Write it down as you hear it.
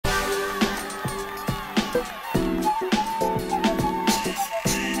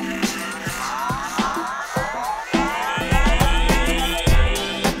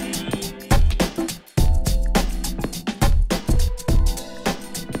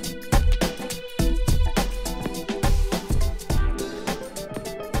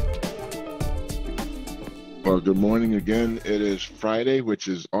Well, good morning again. It is Friday, which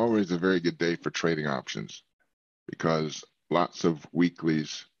is always a very good day for trading options because lots of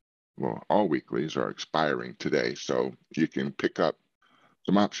weeklies, well, all weeklies are expiring today. So you can pick up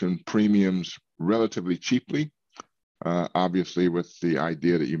some option premiums relatively cheaply, obviously with the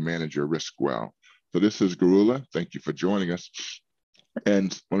idea that you manage your risk well. So this is Gurula. Thank you for joining us.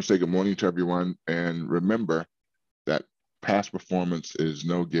 And I want to say good morning to everyone. And remember that past performance is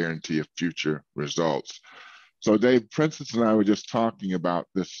no guarantee of future results. So Dave, Princess and I were just talking about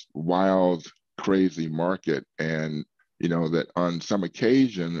this wild, crazy market, and that on some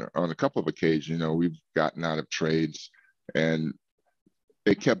occasion, on a couple of occasions, we've gotten out of trades, and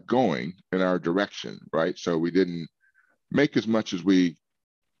it kept going in our direction, right? So we didn't make as much as we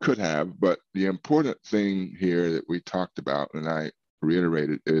could have, but the important thing here that we talked about, and I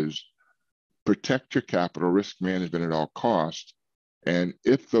reiterated, is protect your capital, risk management at all costs, and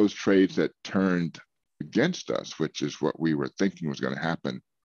if those trades that turned against us, which is what we were thinking was going to happen,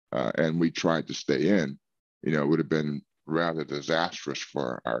 and we tried to stay in, it would have been rather disastrous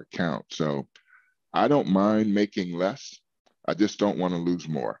for our account. So I don't mind making less. I just don't want to lose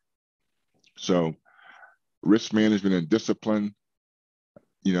more. So risk management and discipline,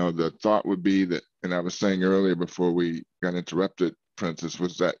 the thought would be that, and I was saying earlier before we got interrupted, Princess,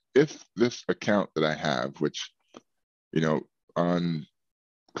 was that if this account that I have, which, on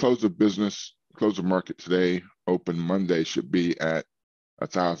close of market today, open Monday, should be at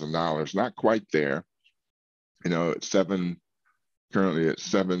 $1,000. Not quite there. It's currently at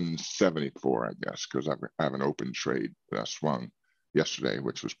 774, I guess, because I have an open trade that I swung yesterday,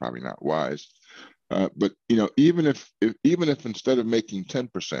 which was probably not wise. But even if instead of making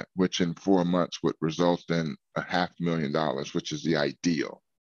 10%, which in 4 months would result in $500,000, which is the ideal,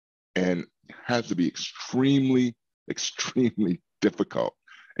 and has to be extremely, extremely difficult.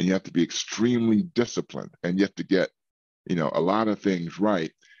 And you have to be extremely disciplined, and you have to get, a lot of things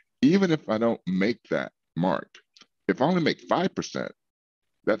right. Even if I don't make that mark, if I only make 5%,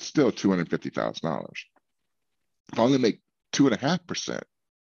 that's still $250,000. If I only make 2.5%,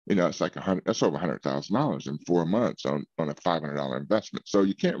 it's like that's over $100,000 in 4 months on a $500 investment. So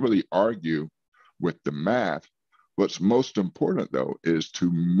you can't really argue with the math. What's most important though is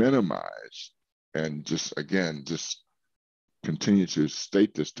to minimize, and just continue to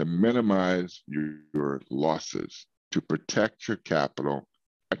state this, to minimize your losses, to protect your capital,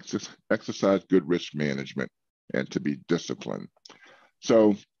 exercise good risk management, and to be disciplined.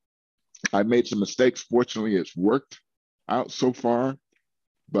 So I made some mistakes. Fortunately, it's worked out so far,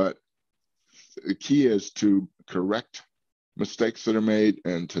 but the key is to correct mistakes that are made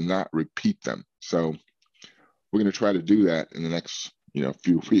and to not repeat them. So we're going to try to do that in the next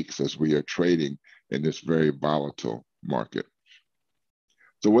few weeks as we are trading in this very volatile market.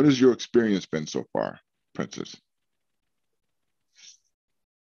 So what has your experience been so far, Princess?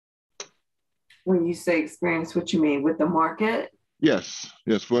 When you say experience, what you mean with the market? Yes.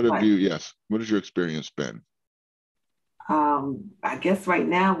 What has your experience been? I guess right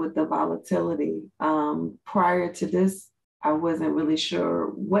now with the volatility, prior to this, I wasn't really sure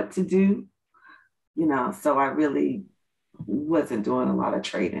what to do, so I really wasn't doing a lot of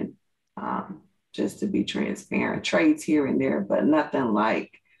trading. Just to be transparent, trades here and there, but nothing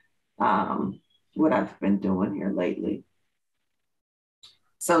like what I've been doing here lately.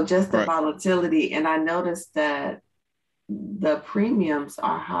 So just the volatility, and I noticed that the premiums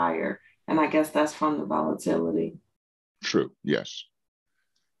are higher, and I guess that's from the volatility. True, yes.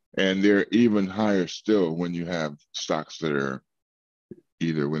 And they're even higher still when you have stocks that are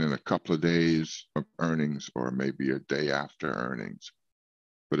either within a couple of days of earnings or maybe a day after earnings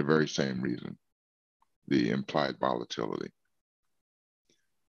for the very same reason, the implied volatility.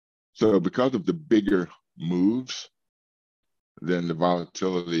 So because of the bigger moves, then the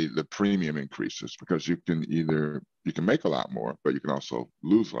volatility, the premium increases, because you can make a lot more, but you can also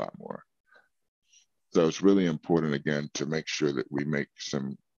lose a lot more. So it's really important, again, to make sure that we make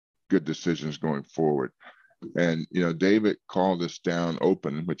some good decisions going forward. And, David called this down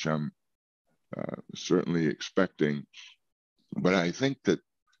open, which I'm certainly expecting. But I think that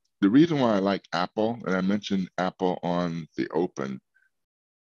the reason why I like Apple, and I mentioned Apple on the open,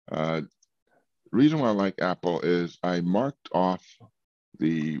 the reason why I like Apple is I marked off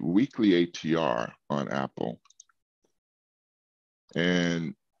the weekly ATR on Apple.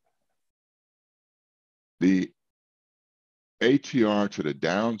 And the ATR to the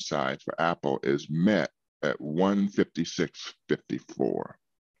downside for Apple is met at 156.54.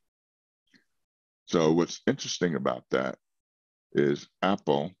 So what's interesting about that is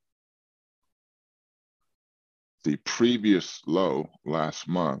Apple, the previous low last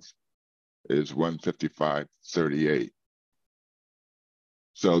month is 155.38.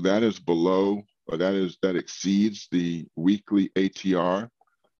 So that is below, or that exceeds the weekly ATR.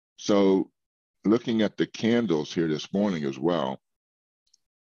 So looking at the candles here this morning as well,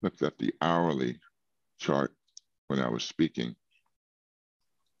 looked at the hourly chart when I was speaking.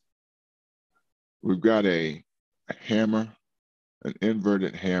 We've got a hammer, an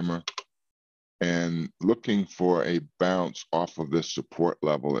inverted hammer, and looking for a bounce off of this support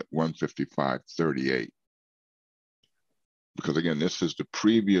level at 155.38. Because again, this is the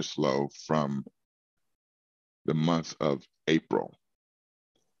previous low from the month of April.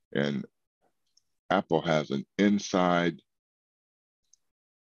 And Apple has an inside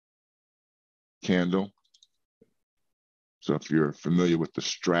candle. So if you're familiar with the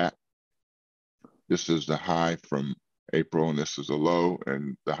strat, this is the high from April and this is a low,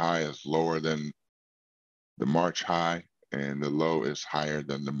 and the high is lower than the March high and the low is higher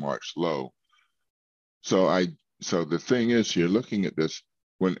than the March low. So the thing is here, looking at this,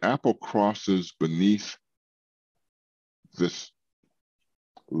 when Apple crosses beneath this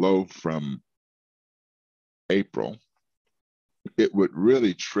low from April, it would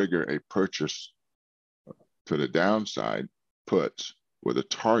really trigger a purchase to the downside puts with a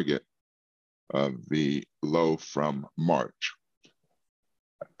target of the low from March.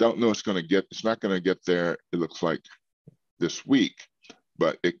 I don't know it's not going to get there, it looks like this week,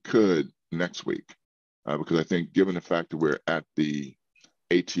 but it could next week. Because I think given the fact that we're at the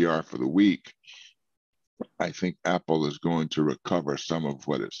ATR for the week, I think Apple is going to recover some of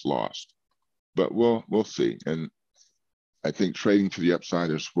what it's lost. But we'll see. And I think trading to the upside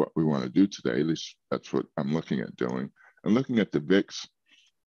is what we want to do today. At least that's what I'm looking at doing. I'm looking at the VIX.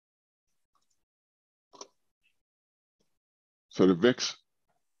 So the VIX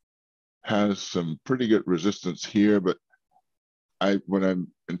has some pretty good resistance here, but when I'm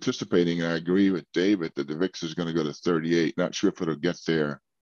anticipating, and I agree with David that the VIX is going to go to 38. Not sure if it'll get there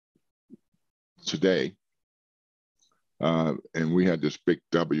today. And we had this big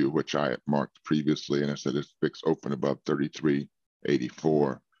W, which I had marked previously, and I said this VIX opened above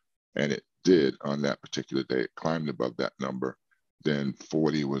 33.84, and it did on that particular day. It climbed above that number. Then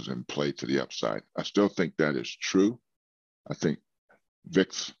 40 was in play to the upside. I still think that is true. I think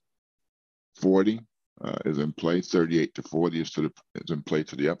VIX 40 is in play. 38 to 40 is in play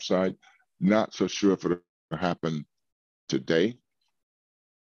to the upside. Not so sure if it'll happen today,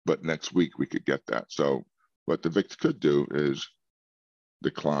 but next week we could get that. So what the VIX could do is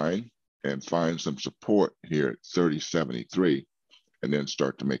decline and find some support here at 30.73 and then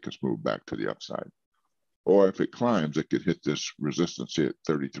start to make us move back to the upside. Or if it climbs, it could hit this resistance here at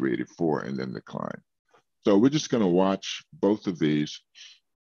 33.84 and then decline. So we're just going to watch both of these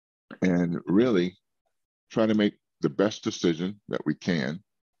and really try to make the best decision that we can.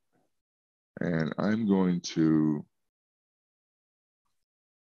 And I'm going to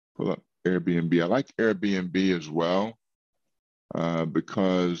pull up Airbnb. I like Airbnb as well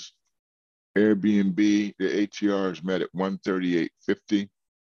because Airbnb, the ATR is met at 138.50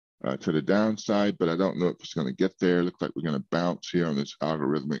 to the downside, but I don't know if it's going to get there. It looks like we're going to bounce here on this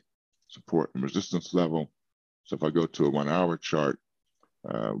algorithmic support and resistance level. So if I go to a 1 hour chart,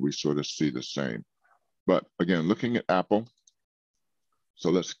 we sort of see the same. But again, looking at Apple, so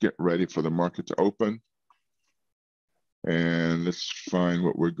let's get ready for the market to open. And let's find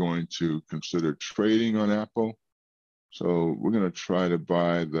what we're going to consider trading on Apple. So we're going to try to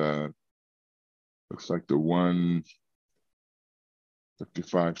buy looks like the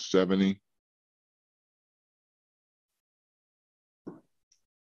 155.70.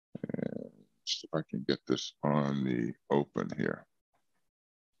 And see if I can get this on the open here.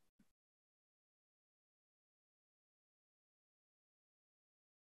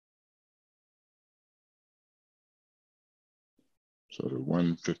 So the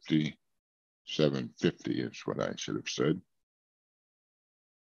 157.50 is what I should have said.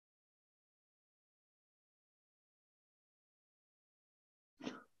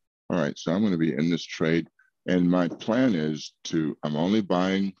 All right, so I'm going to be in this trade. And my plan is I'm only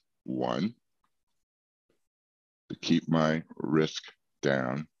buying one to keep my risk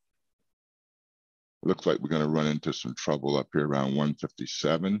down. It looks like we're going to run into some trouble up here around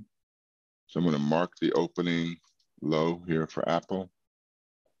 157. So I'm going to mark the opening low here for Apple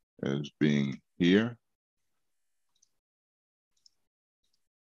as being here.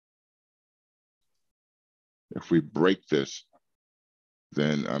 If we break this,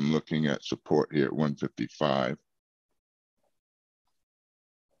 then I'm looking at support here at 155.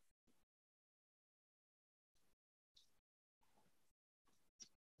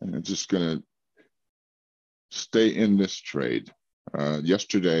 And I'm just going to stay in this trade.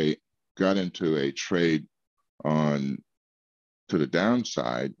 Yesterday, got into a trade on to the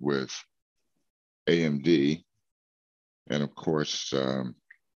downside with AMD, and of course,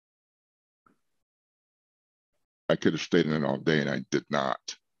 I could have stayed in it all day, and I did not.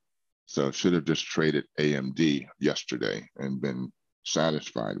 So should have just traded AMD yesterday and been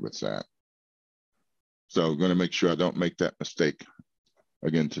satisfied with that. So I'm going to make sure I don't make that mistake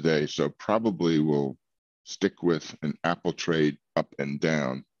again today. So probably will stick with an Apple trade up and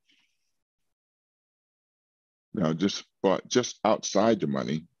down. Now just bought just outside the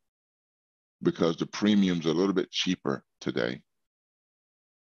money because the premium's a little bit cheaper today.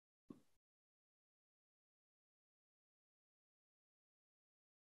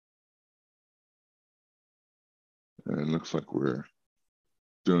 And it looks like we're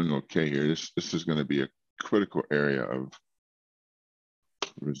doing okay here. This is going to be a critical area of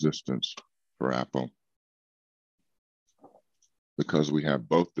resistance for Apple because we have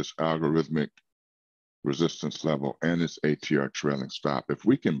both this algorithmic resistance level and this ATR trailing stop. If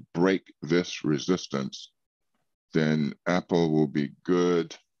we can break this resistance, then Apple will be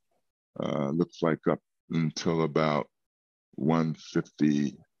good. Looks like up until about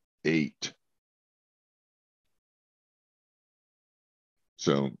 158.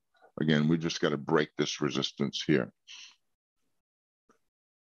 So again, we just got to break this resistance here.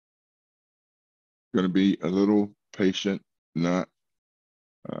 Going to be a little patient, not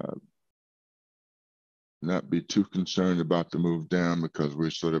be too concerned about the move down because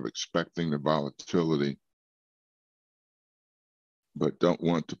we're sort of expecting the volatility, but don't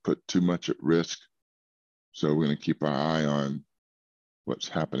want to put too much at risk. So we're going to keep our eye on what's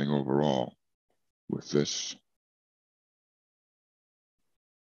happening overall with this.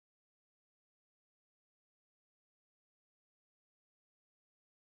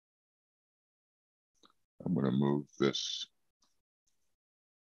 I'm going to move this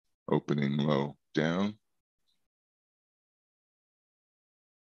opening low down.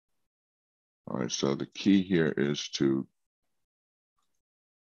 All right, so the key here is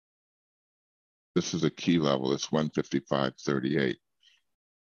this is a key level, it's 155.38.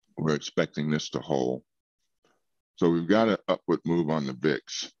 We're expecting this to hold. So we've got an upward move on the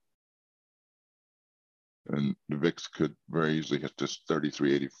VIX. And the VIX could very easily hit this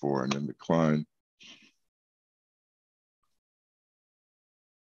 33.84 and then decline.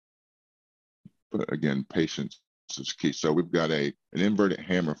 But again, patience is key. So we've got an inverted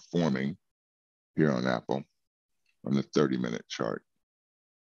hammer forming here on Apple on the 30-minute chart.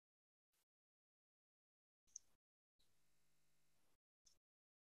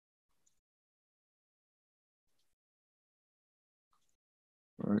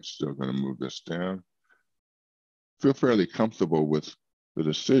 All right, still going to move this down. Feel fairly comfortable with the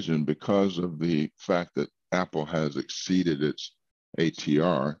decision because of the fact that Apple has exceeded its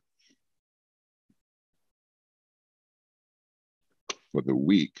ATR for the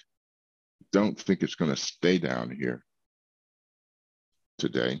week. Don't think it's going to stay down here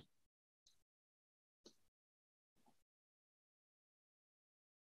today.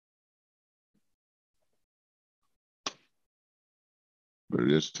 But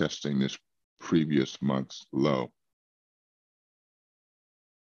it is testing this previous month's low.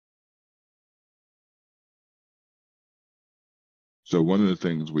 So one of the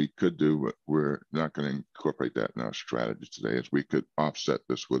things we could do, but we're not going to incorporate that in our strategy today, is we could offset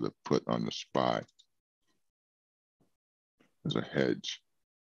this with a put on the SPY as a hedge.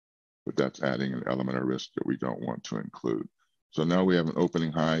 But that's adding an element of risk that we don't want to include. So now we have an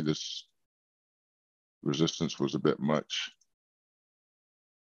opening high. This resistance was a bit much.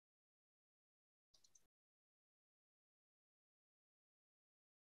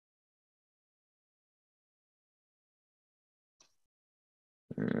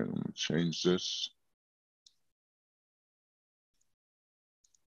 And we'll change this.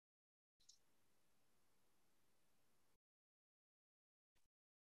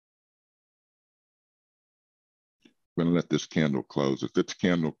 I'm going to let this candle close. If this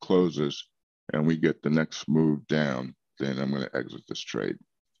candle closes and we get the next move down, then I'm going to exit this trade.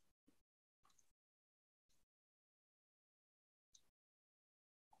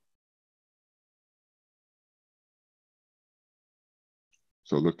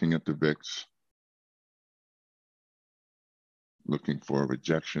 So looking at the VIX, looking for a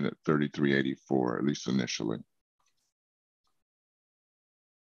rejection at 33.84, at least initially.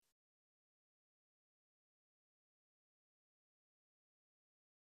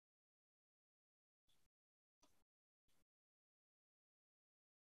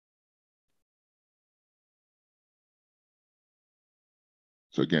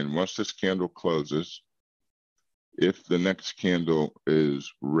 So again, once this candle closes, If the next candle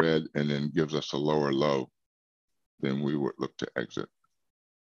is red and then gives us a lower low, then we would look to exit.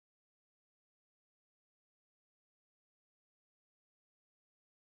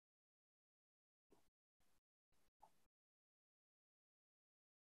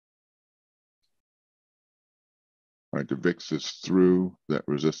 All right, the VIX is through that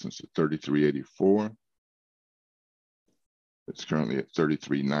resistance at 33.84. It's currently at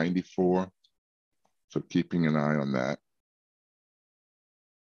 33.94. So keeping an eye on that.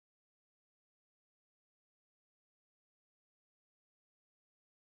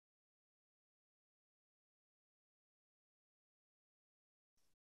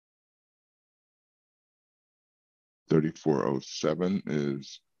 $34.07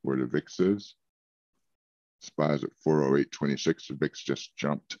 is where the VIX is. SPY is at 408.26. The VIX just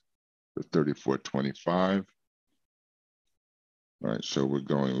jumped to 34.25. All right, so we're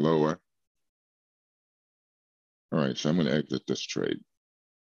going lower. All right, so I'm going to exit this trade.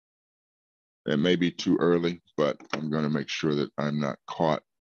 It may be too early, but I'm going to make sure that I'm not caught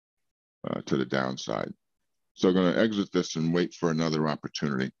to the downside. So I'm going to exit this and wait for another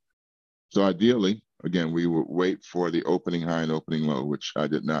opportunity. So ideally, again, we would wait for the opening high and opening low, which I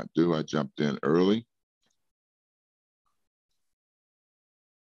did not do. I jumped in early.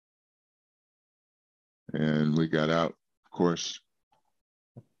 And we got out, of course,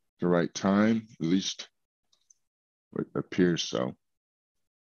 the right time, at least it appears so,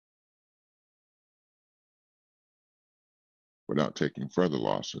 without taking further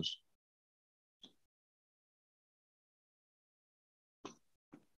losses.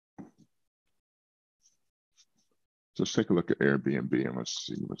 So let's take a look at Airbnb and let's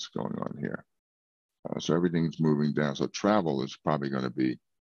see what's going on here. So everything's moving down. So travel is probably going to be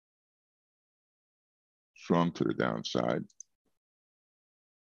strong to the downside.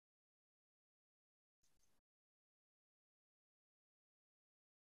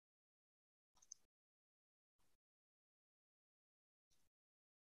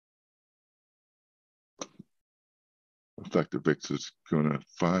 Looks like the VIX is going to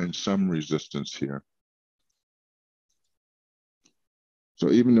find some resistance here. So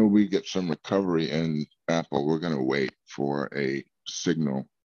even though we get some recovery in Apple, we're going to wait for a signal.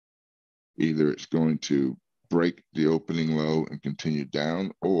 Either it's going to break the opening low and continue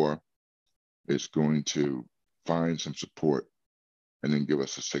down, or it's going to find some support and then give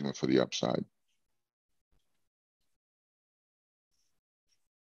us a signal for the upside.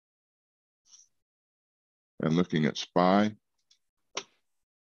 And looking at SPY,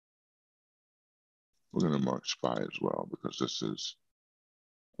 we're going to mark SPY as well because this is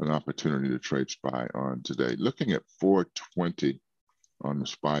an opportunity to trade SPY on today. Looking at 420 on the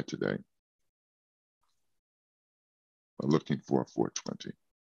SPY today. Looking for 420.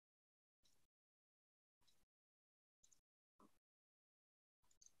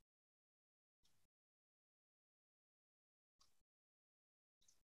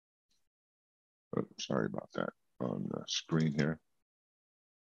 Oh, sorry about that on the screen here.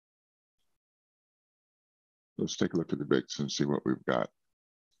 Let's take a look at the VIX and see what we've got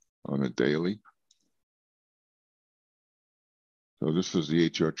on a daily. So this is the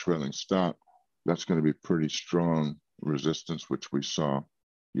HR trailing stop. That's going to be pretty strong resistance, which we saw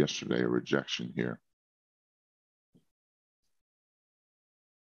yesterday, a rejection here.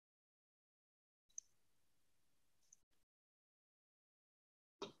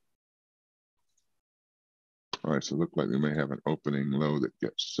 All right, so it looks like we may have an opening low that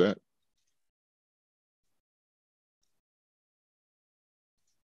gets set.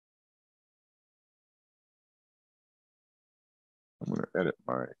 I'm going to edit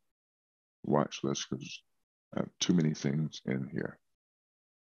my watch list because I have too many things in here.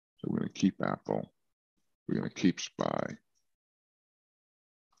 So we're going to keep Apple. We're going to keep SPY.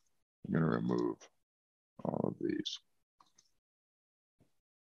 I'm going to remove all of these.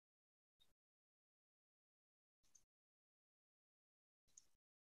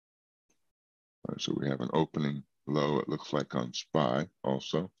 All right, so we have an opening low, it looks like on SPY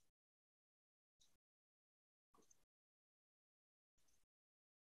also.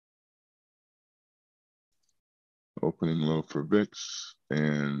 Opening low for VIX,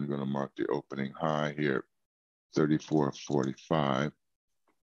 and we're going to mark the opening high here, 34.45,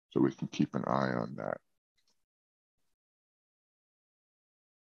 so we can keep an eye on that.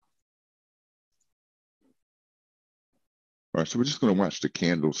 All right, so we're just going to watch the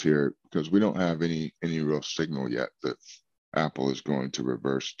candles here because we don't have any real signal yet that Apple is going to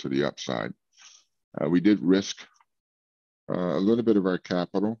reverse to the upside. We did risk a little bit of our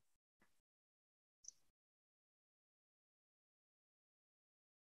capital.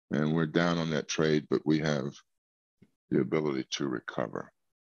 And we're down on that trade, but we have the ability to recover.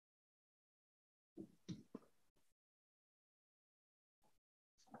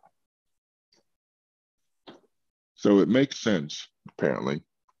 So it makes sense, apparently,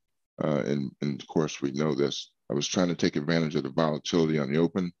 and of course we know this. I was trying to take advantage of the volatility on the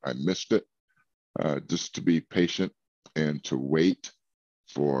open. I missed it. Just to be patient and to wait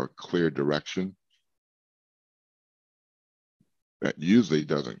for clear direction. That usually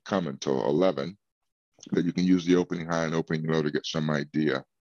doesn't come until 11, but you can use the opening high and opening low to get some idea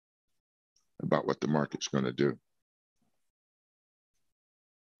about what the market's going to do.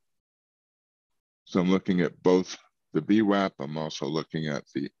 So I'm looking at both the VWAP. I'm also looking at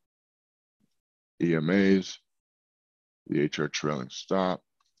the EMAs, the HR trailing stop.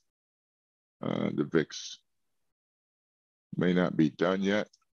 The VIX may not be done yet.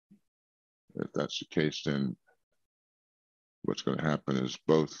 If that's the case, then what's going to happen is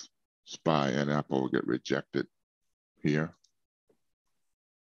both SPY and Apple will get rejected here.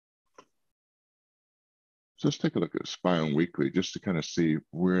 So let's take a look at SPY on weekly just to kind of see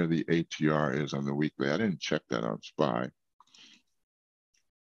where the ATR is on the weekly. I didn't check that on SPY.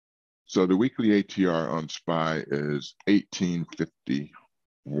 So the weekly ATR on SPY is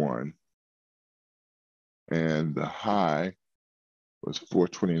 1851. And the high was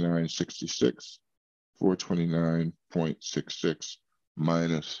 429.66, 429.66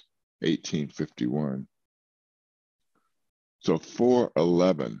 minus 1851. So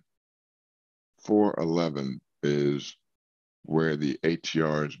 411 is where the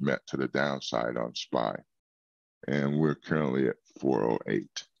ATR is met to the downside on SPY. And we're currently at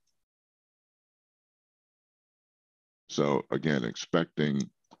 408. So again,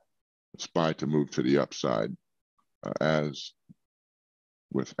 expecting SPY to move to the upside as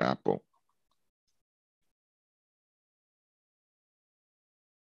with Apple.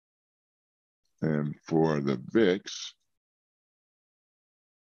 And for the VIX,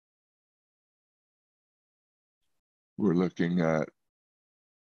 we're looking at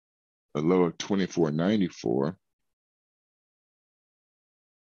a low of 2494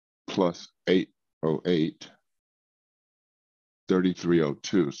 plus 808,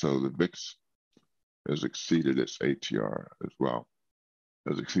 3302. So the VIX has exceeded its ATR as well.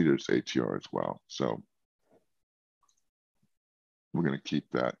 So we're going to keep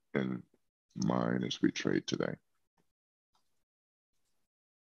that in mind as we trade today.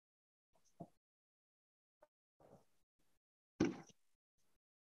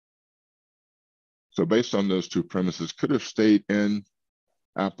 So based on those two premises, could have stayed in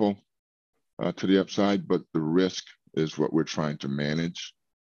Apple to the upside, but the risk is what we're trying to manage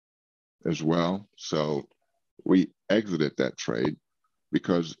as well. So we exited that trade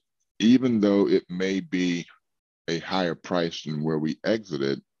because even though it may be a higher price than where we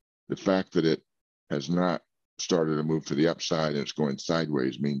exited, the fact that it has not started to move to the upside and it's going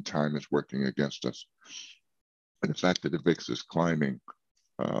sideways means time is working against us. And the fact that the VIX is climbing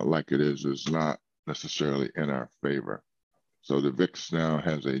like it is not necessarily in our favor. So the VIX now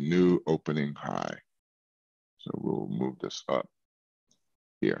has a new opening high. So we'll move this up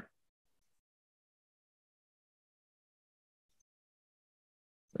here.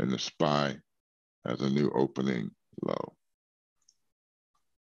 And the SPY has a new opening low.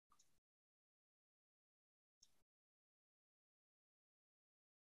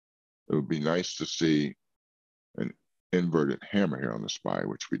 It would be nice to see an inverted hammer here on the SPY,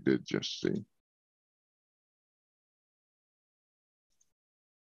 which we did just see.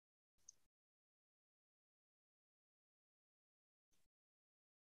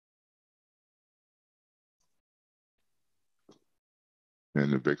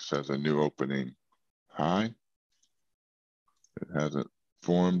 And the VIX has a new opening high. It hasn't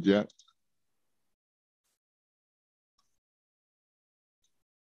formed yet.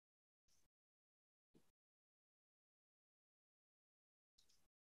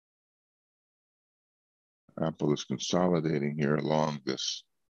 Apple is consolidating here along this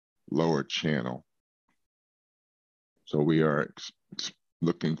lower channel. So we are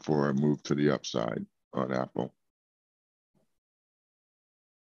looking for a move to the upside on Apple.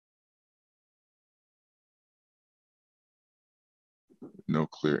 No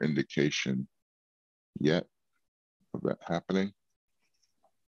clear indication yet of that happening.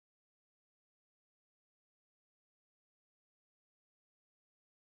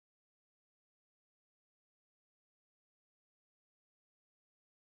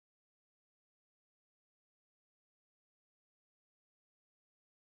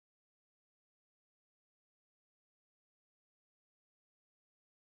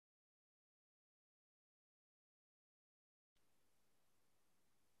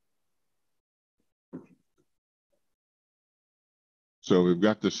 So we've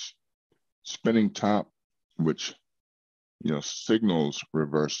got this spinning top, which, signals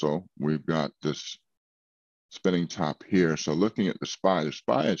reversal. We've got this spinning top here. So looking at the SPY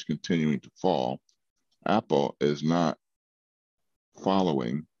is continuing to fall. Apple is not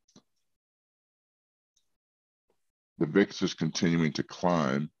following. The VIX is continuing to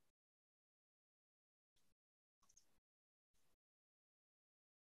climb.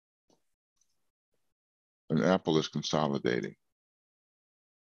 And Apple is consolidating.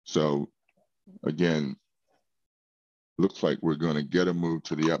 So again, looks like we're going to get a move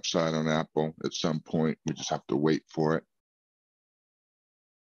to the upside on Apple at some point. We just have to wait for it.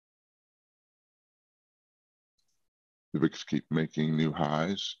 The VIX keep making new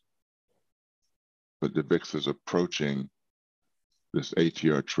highs, but the VIX is approaching this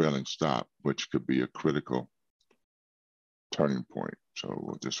ATR trailing stop, which could be a critical turning point. So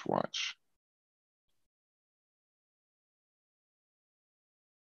we'll just watch.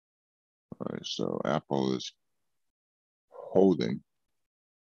 All right, so Apple is holding.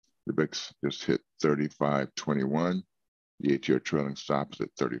 The VIX just hit 35.21. The ATR trailing stop is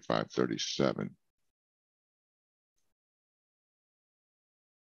at 35.37.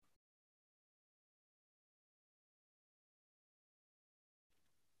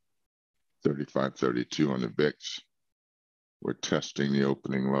 $35.32 on the VIX. We're testing the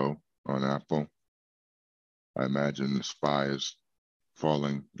opening low on Apple. I imagine the SPY is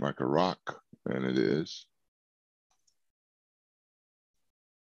falling like a rock, and it is.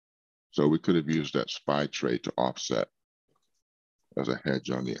 So we could have used that SPY trade to offset as a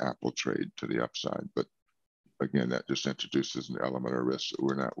hedge on the Apple trade to the upside. But again, that just introduces an element of risk that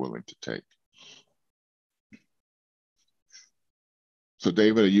we're not willing to take. So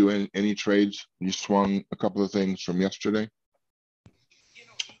David, are you in any trades? You swung a couple of things from yesterday?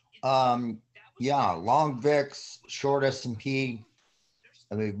 Yeah, long VIX, short S&P.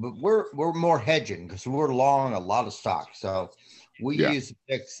 I mean, but we're more hedging because we're long a lot of stocks. So we use the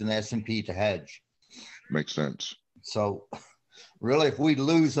VIX and S&P to hedge. Makes sense. So really, if we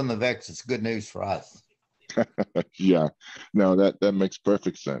lose on the VIX, it's good news for us. Yeah, no, that makes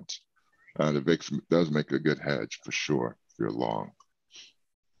perfect sense. The VIX does make a good hedge for sure if you're long.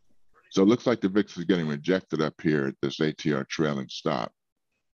 So it looks like the VIX is getting rejected up here at this ATR trailing stop.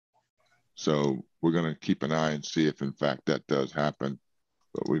 So we're going to keep an eye and see if in fact that does happen.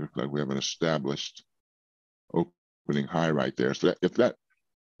 But we look like we have an established opening high right there. So if that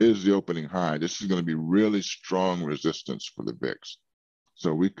is the opening high, this is going to be really strong resistance for the VIX.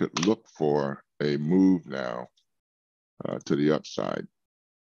 So we could look for a move now to the upside.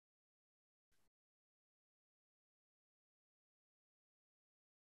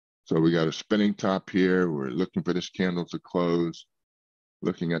 So we got a spinning top here. We're looking for this candle to close.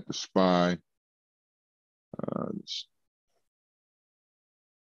 Looking at the SPY.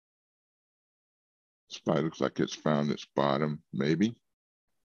 SPY looks like it's found its bottom, maybe.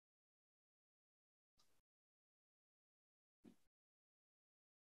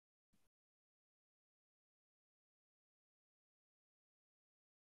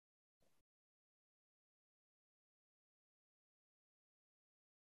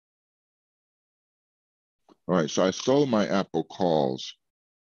 All right, so I sold my Apple calls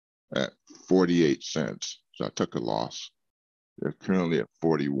at 48 cents. So I took a loss. They're currently at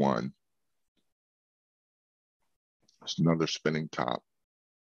 41. It's another spinning top.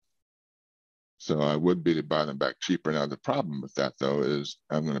 So I would be to buy them back cheaper. Now, the problem with that, though, is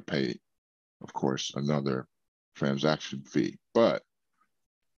I'm going to pay, of course, another transaction fee. But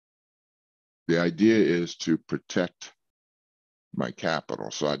the idea is to protect my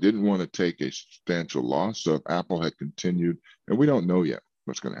capital. So I didn't want to take a substantial loss. So if Apple had continued, and we don't know yet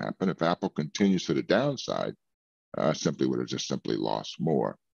what's going to happen, if Apple continues to the downside, I simply would have just simply lost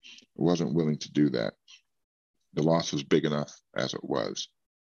more. I wasn't willing to do that. The loss was big enough as it was.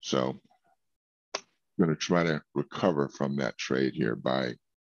 So I'm going to try to recover from that trade here by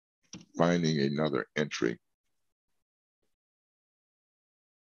finding another entry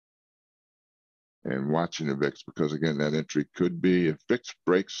and watching the VIX, because again, that entry could be, if VIX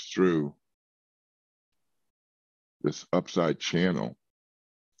breaks through this upside channel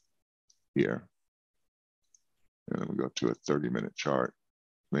here, and then we go to a 30-minute chart,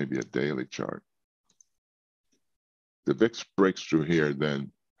 maybe a daily chart. The VIX breaks through here,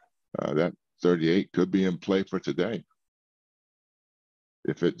 then that 38 could be in play for today.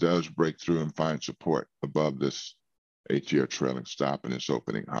 If it does break through and find support above this ATR trailing stop and its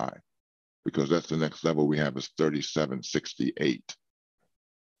opening high, because that's the next level we have is 37.68.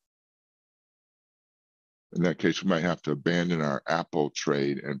 In that case, we might have to abandon our Apple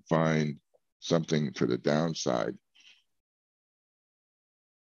trade and find something to the downside.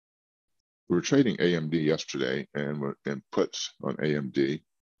 We were trading AMD yesterday and we're in puts on AMD.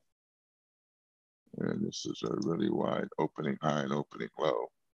 And this is a really wide opening high and opening low.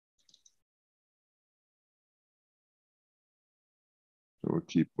 So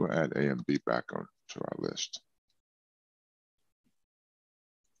we'll add AMD back on to our list.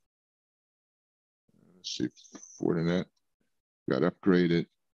 Let's see, Fortinet got upgraded.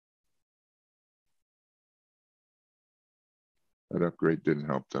 That upgrade didn't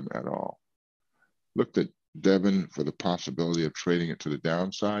help them at all. Looked at Devon for the possibility of trading it to the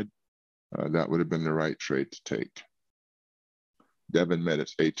downside. That would have been the right trade to take. Devon met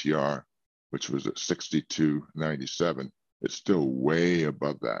its ATR, which was at 62.97. It's still way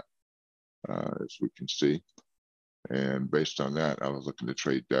above that, as we can see. And based on that, I was looking to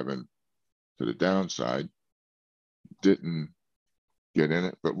trade Devon to the downside. Didn't get in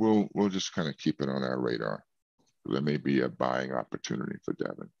it, but we'll just kind of keep it on our radar. There may be a buying opportunity for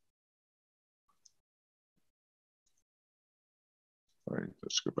Devon. All right,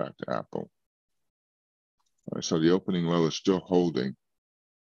 let's go back to Apple. All right, so the opening low is still holding.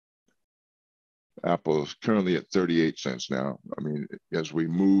 Apple is currently at 38 cents now. I mean, as we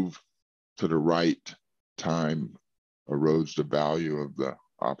move to the right, time erodes the value of the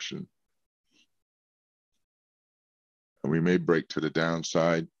option. And we may break to the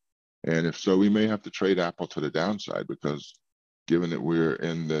downside. And if so, we may have to trade Apple to the downside, because given that we're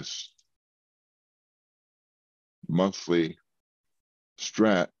in this monthly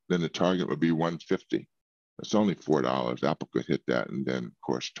strat, then the target would be 150. It's only $4. Apple could hit that and then, of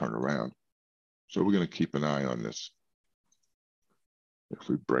course, turn around. So we're going to keep an eye on this if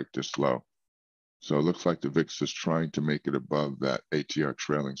we break this low. So it looks like the VIX is trying to make it above that ATR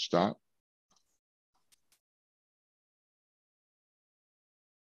trailing stop.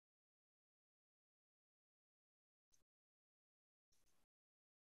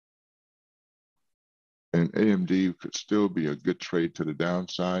 And AMD could still be a good trade to the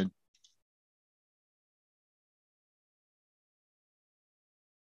downside.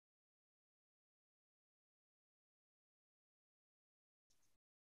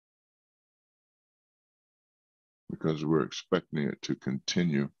 Because we're expecting it to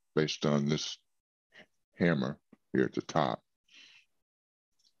continue based on this hammer here at the top.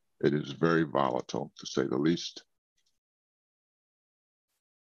 It is very volatile, to say the least.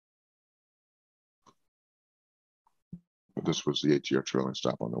 But this was the ATR trailing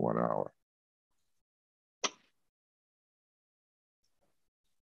stop on the 1 hour.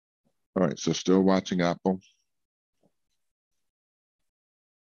 All right, so still watching Apple.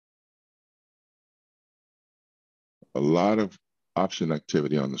 A lot of option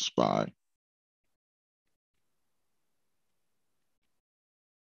activity on the SPY.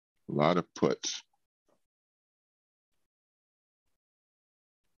 A lot of puts.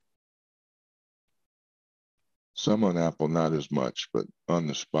 Some on Apple, not as much, but on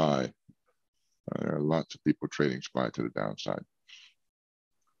the SPY, there are lots of people trading SPY to the downside.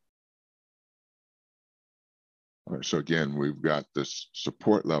 All right, so again, we've got this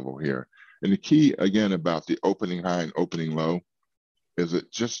support level here. And the key, again, about the opening high and opening low is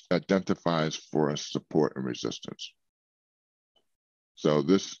it just identifies for us support and resistance. So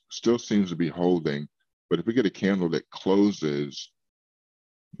this still seems to be holding, but if we get a candle that closes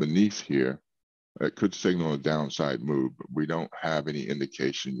beneath here, it could signal a downside move, but we don't have any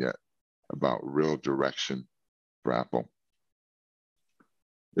indication yet about real direction for Apple.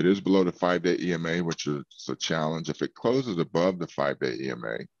 It is below the 5-day EMA, which is a challenge. If it closes above the 5-day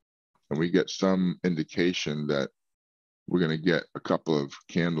EMA, and we get some indication that we're going to get a couple of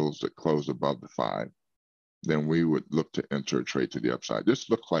candles that close above the 5, then we would look to enter a trade to the upside. This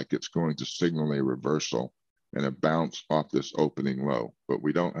looks like it's going to signal a reversal and a bounce off this opening low, but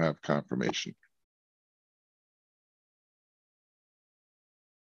we don't have confirmation.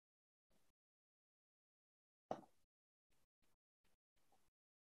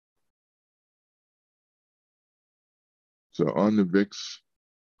 So on the VIX,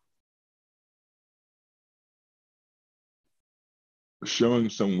 showing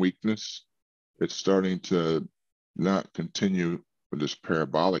some weakness. It's starting to not continue with this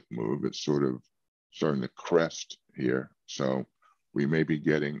parabolic move. It's sort of starting to crest here. So we may be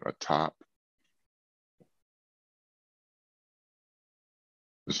getting a top.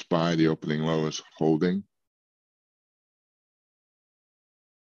 The SPY, the opening low, is holding.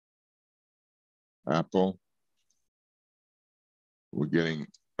 Apple, we're getting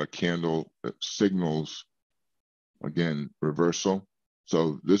a candle that signals, again, reversal.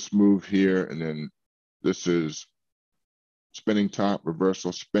 So this move here, and then this is spinning top,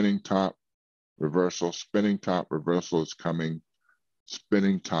 reversal, spinning top, reversal, spinning top, reversal is coming,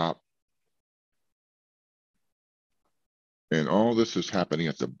 spinning top, And all this is happening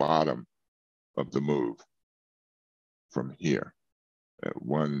at the bottom of the move from here at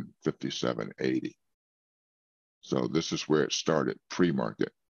 157.80. So this is where it started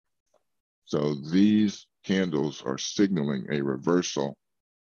pre-market. So these candles are signaling a reversal,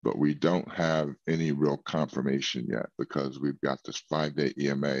 but we don't have any real confirmation yet because we've got this 5-day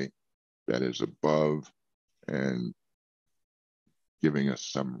EMA that is above and giving us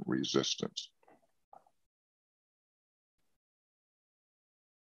some resistance.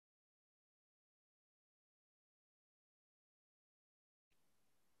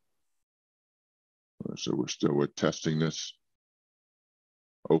 So we're testing this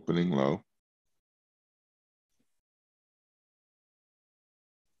opening low.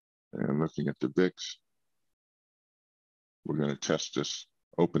 And looking at the VIX, we're going to test this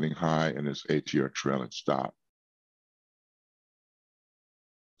opening high and this ATR trailing stop.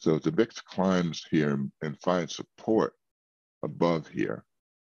 So if the VIX climbs here and finds support above here,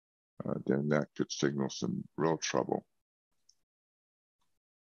 then that could signal some real trouble.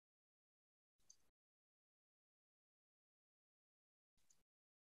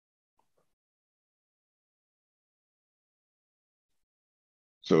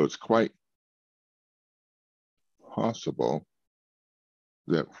 So it's quite possible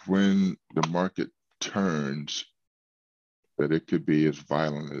that when the market turns, that it could be as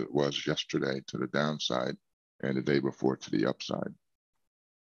violent as it was yesterday to the downside and the day before to the upside.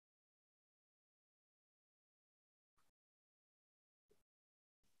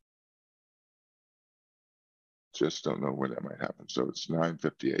 Just don't know when that might happen. So it's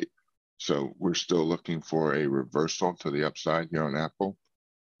 9:58. So we're still looking for a reversal to the upside here on Apple.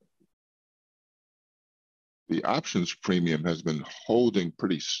 The options premium has been holding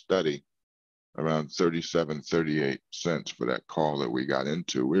pretty steady around 37, 38 cents for that call that we got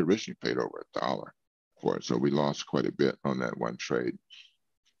into. We originally paid over $1 for it, so we lost quite a bit on that one trade.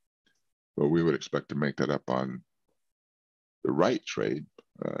 But we would expect to make that up on the right trade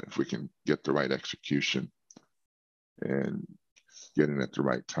if we can get the right execution and get in at the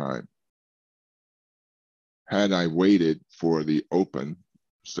right time. Had I waited for the open,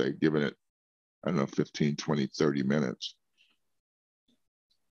 say, given it, I don't know, 15, 20, 30 minutes,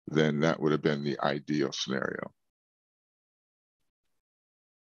 then that would have been the ideal scenario.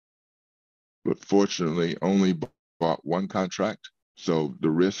 But fortunately, only bought one contract, so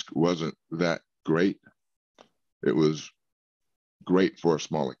the risk wasn't that great. It was great for a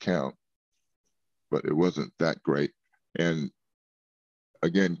small account, but it wasn't that great. And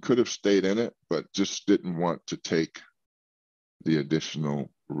again, could have stayed in it, but just didn't want to take the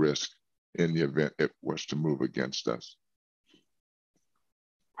additional risk in the event it was to move against us.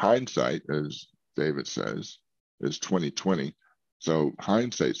 Hindsight, as David says, is 2020. So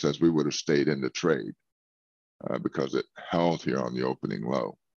hindsight says we would have stayed in the trade because it held here on the opening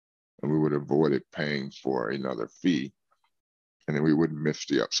low, and we would have avoided paying for another fee, and then we wouldn't miss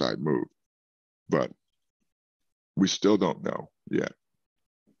the upside move. But we still don't know yet.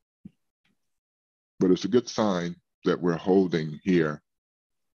 But it's a good sign that we're holding here,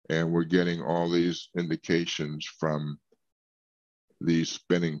 and we're getting all these indications from these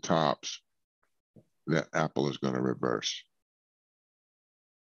spinning tops that Apple is going to reverse.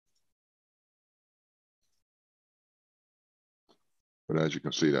 But as you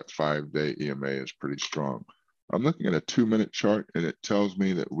can see, that 5-day EMA is pretty strong. I'm looking at a 2-minute chart, and it tells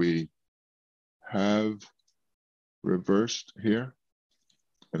me that we have reversed here,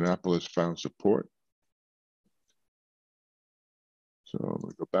 and Apple has found support. So I'm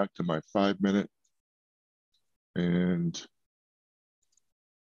going to go back to my 5-minute, and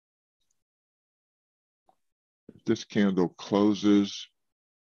if this candle closes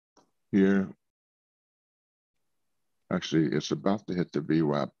here, actually, it's about to hit the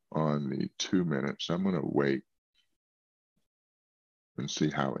VWAP on the 2-minute, so I'm going to wait and see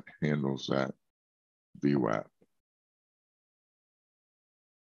how it handles that VWAP.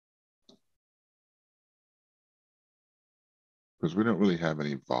 Because we don't really have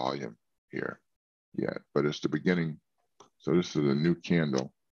any volume here yet, but it's the beginning. So this is a new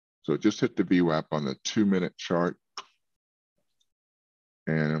candle. So it just hit the VWAP on the 2-minute chart.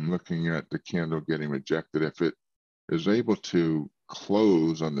 And I'm looking at the candle getting rejected. If it is able to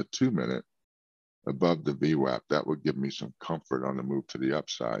close on the 2-minute above the VWAP, that would give me some comfort on the move to the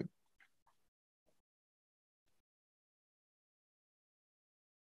upside.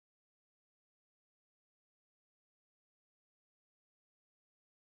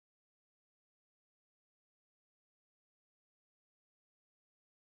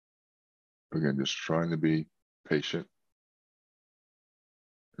 Again, just trying to be patient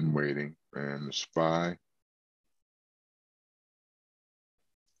and waiting. And the SPY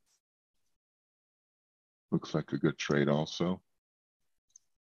Looks like a good trade also.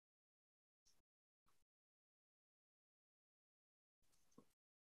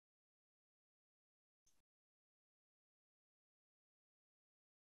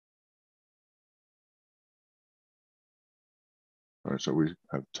 All right, so we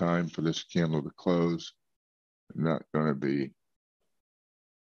have time for this candle to close. I'm not going to be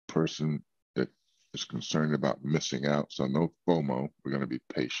a person that is concerned about missing out, so no FOMO. We're going to be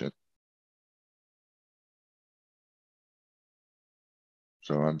patient.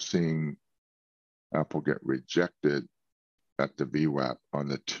 So I'm seeing Apple get rejected at the VWAP on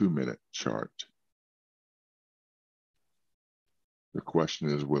the 2-minute chart. The question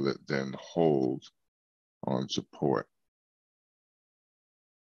is, will it then hold on support?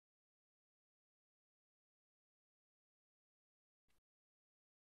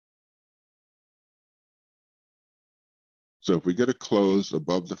 So if we get a close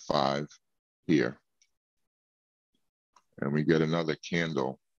above the 5 here, and we get another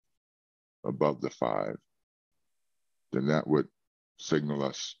candle above the 5, then that would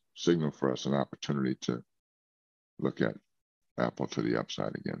signal for us an opportunity to look at Apple to the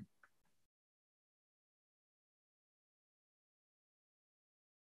upside again.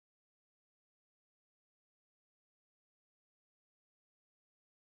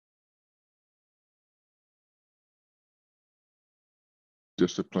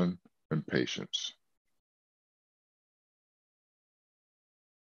 Discipline and patience.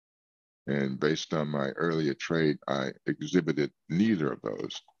 And based on my earlier trade, I exhibited neither of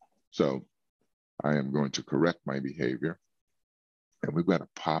those. So I am going to correct my behavior. And we've got a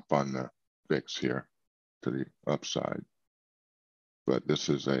pop on the VIX here to the upside. But this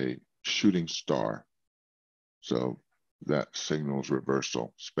is a shooting star. So that signals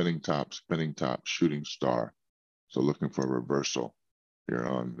reversal. Spinning top, shooting star. So looking for a reversal here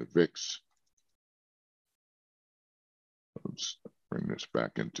on the VIX. Let's bring this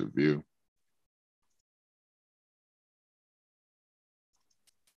back into view.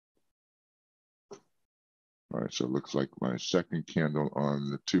 All right, so it looks like my second candle on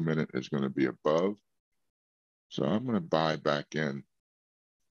the 2-minute is going to be above. So I'm going to buy back in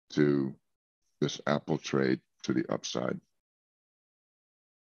to this Apple trade to the upside.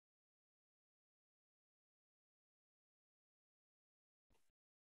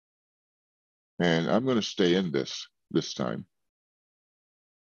 And I'm going to stay in this time.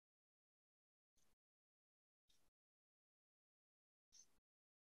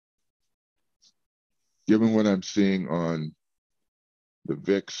 Given what I'm seeing on the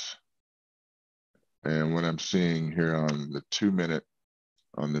VIX and what I'm seeing here on the 2-minute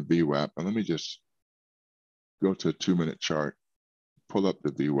on the VWAP, and let me just go to a 2-minute chart, pull up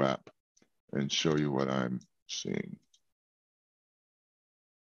the VWAP, and show you what I'm seeing.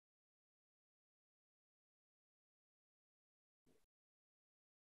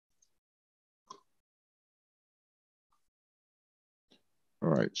 All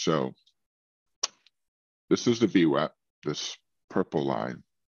right, so this is the VWAP, this purple line.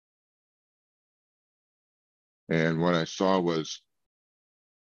 And what I saw was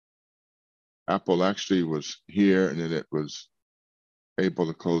Apple actually was here and then it was able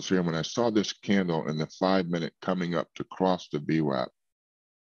to close here. And when I saw this candle in the 5-minute coming up to cross the VWAP,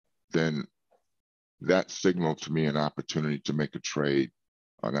 then that signaled to me an opportunity to make a trade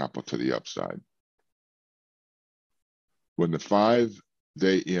on Apple to the upside. When the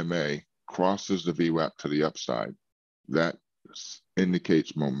 5-day EMA crosses the VWAP to the upside, that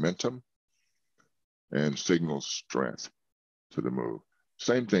indicates momentum and signals strength to the move.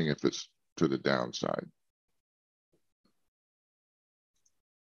 Same thing if it's to the downside.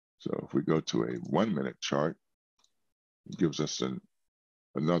 So if we go to a 1-minute chart, it gives us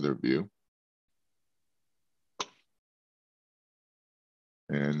another view.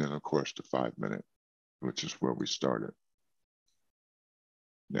 And then of course the 5-minute, which is where we started.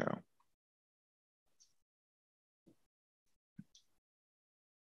 Now,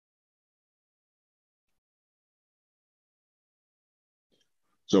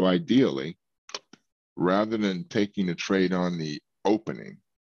 so ideally, rather than taking a trade on the opening,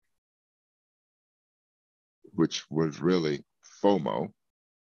 which was really FOMO,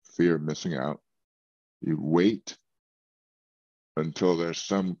 fear of missing out, you wait until there's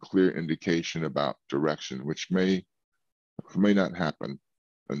some clear indication about direction, which may not happen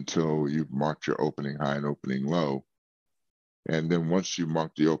until you've marked your opening high and opening low. And then once you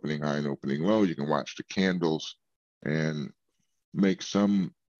mark the opening high and opening low, you can watch the candles and make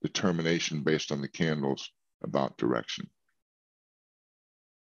some determination based on the candles about direction.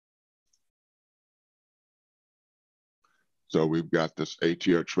 So we've got this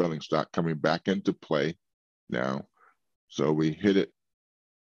ATR trailing stock coming back into play now. So we hit it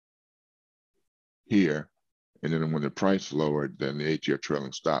here, and then when the price lowered, then the 8-year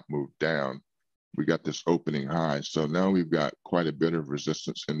trailing stop moved down. We got this opening high. So now we've got quite a bit of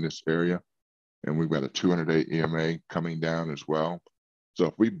resistance in this area, and we've got a 200-day EMA coming down as well. So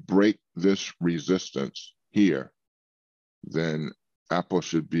if we break this resistance here, then Apple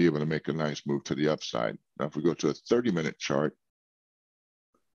should be able to make a nice move to the upside. Now, if we go to a 30-minute chart,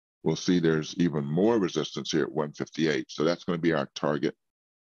 we'll see there's even more resistance here at 158. So that's going to be our target,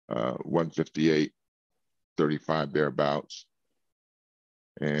 158.35 thereabouts.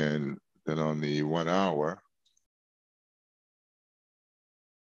 And then on the 1 hour,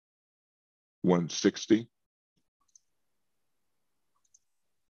 160.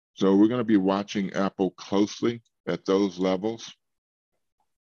 So we're going to be watching Apple closely at those levels.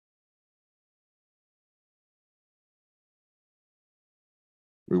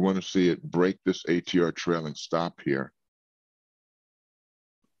 We want to see it break this ATR trailing stop here.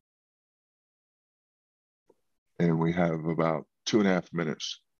 And we have about 2.5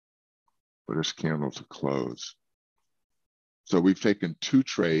 minutes for this candle to close. So we've taken 2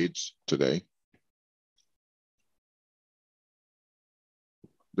 trades today.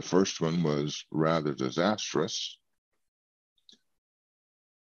 The first one was rather disastrous.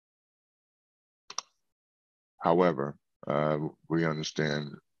 However, we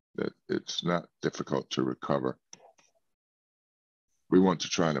understand that it's not difficult to recover. We want to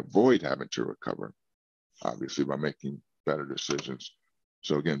try and avoid having to recover, obviously, by making better decisions.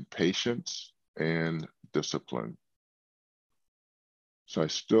 So again, patience and discipline. So I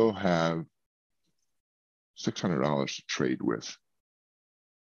still have $600 to trade with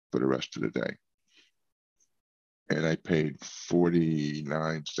for the rest of the day. And I paid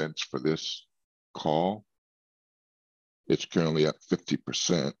 49 cents for this call. It's currently at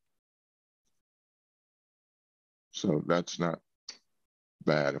 50%. So that's not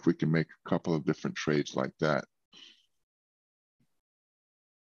bad. If we can make a couple of different trades like that,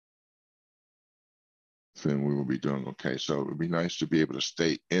 then we will be doing okay. So it would be nice to be able to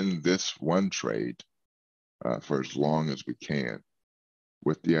stay in this one trade for as long as we can,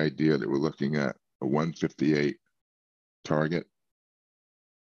 with the idea that we're looking at a 158 target.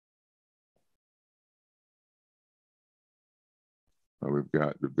 We've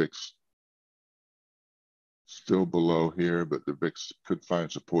got the VIX still below here, but the VIX could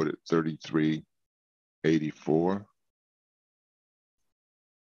find support at 33.84.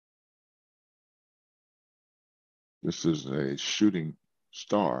 This is a shooting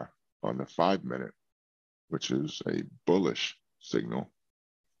star on the 5-minute, which is a bullish signal.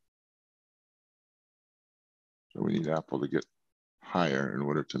 So we need Apple to get higher in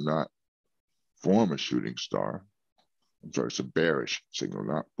order to not form a shooting star. I'm sorry, it's a bearish signal,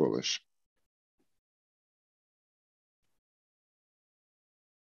 not bullish.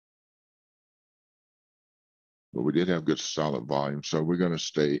 But we did have good solid volume. So we're going to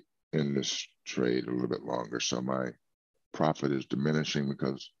stay in this trade a little bit longer. So my profit is diminishing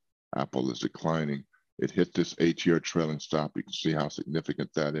because Apple is declining. It hit this 8-year trailing stop. You can see how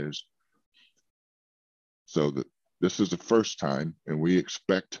significant that is. So this is the first time, and we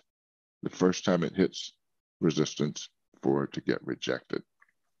expect the first time it hits resistance for it to get rejected.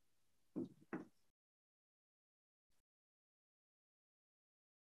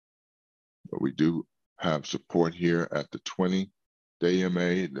 But we do have support here at the 20-day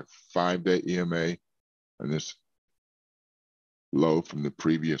EMA, the 5-day EMA, and this low from the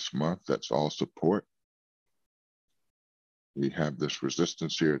previous month. That's all support. We have this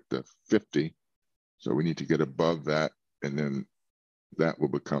resistance here at the 50. So we need to get above that, and then that will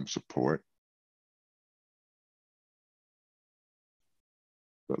become support.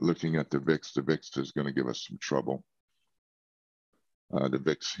 But looking at the VIX is going to give us some trouble. The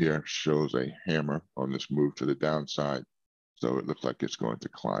VIX here shows a hammer on this move to the downside. So it looks like it's going to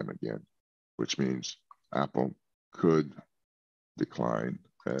climb again, which means Apple could decline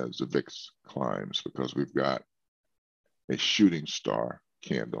as the VIX climbs because we've got a shooting star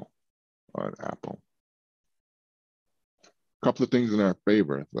candle on Apple. A couple of things in our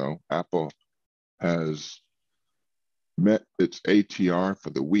favor, though. Apple has met its ATR for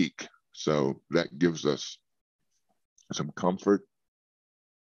the week, so that gives us some comfort.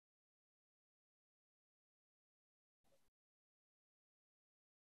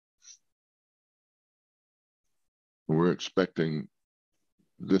 We're expecting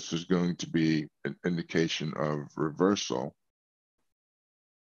this is going to be an indication of reversal.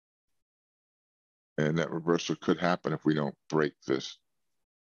 And that reversal could happen if we don't break this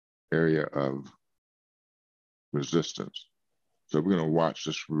area of resistance. So we're going to watch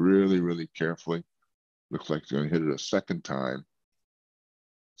this really, really carefully. Looks like it's going to hit it a second time.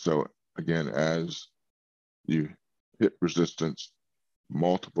 So again, as you hit resistance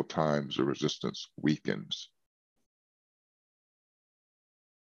multiple times, the resistance weakens.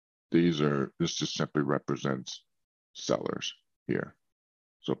 This just simply represents sellers here.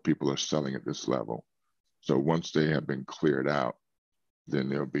 So people are selling at this level. So once they have been cleared out, then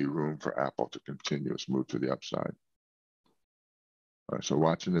there'll be room for Apple to continue its move to the upside. All right, so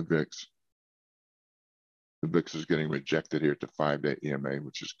watching the VIX. The VIX is getting rejected here at the 5-day EMA,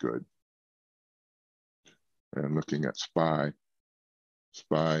 which is good. And looking at SPY,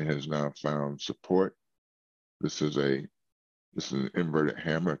 SPY has now found support. This is an inverted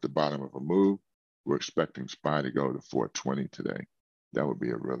hammer at the bottom of a move. We're expecting SPY to go to 420 today. That would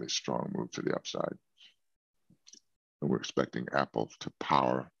be a really strong move to the upside. And we're expecting Apple to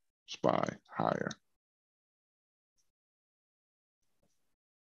power SPY higher.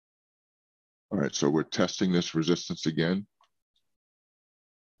 All right, so we're testing this resistance again.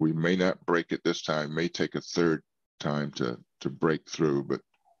 We may not break it this time, may take a third time to break through, but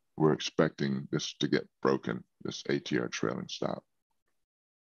we're expecting this to get broken, this ATR trailing stop.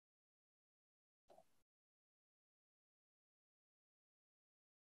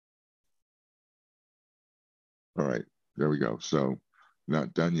 All right, there we go. So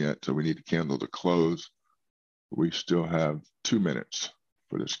not done yet, so we need a candle to close. We still have 2 minutes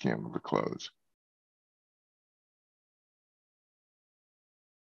for this candle to close.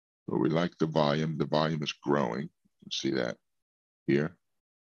 But we like the volume. The volume is growing. You can see that here.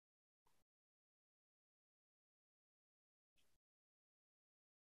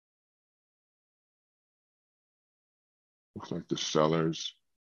 Looks like the sellers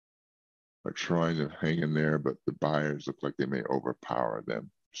are trying to hang in there, but the buyers look like they may overpower them.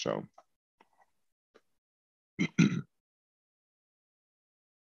 So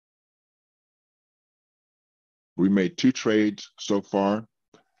we made 2 trades so far.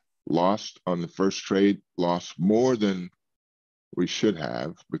 Lost on the first trade, lost more than we should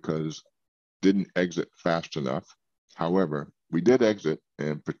have because didn't exit fast enough. However, we did exit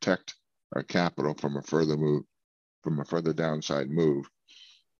and protect our capital from a further move, from a further downside move.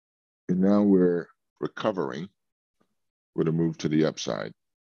 And now we're recovering with a move to the upside.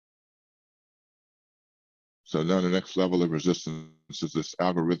 So now the next level of resistance is this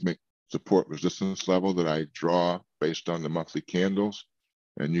algorithmic support resistance level that I draw based on the monthly candles.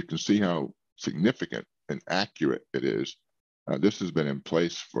 And you can see how significant and accurate it is. This has been in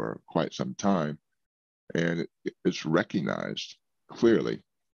place for quite some time, and it's recognized clearly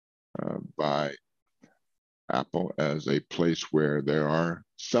by Apple as a place where there are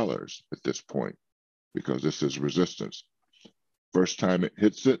sellers at this point, because this is resistance. First time it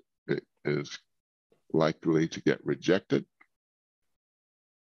hits it, it is likely to get rejected.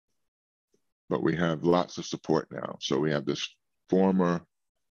 But we have lots of support now. So we have this former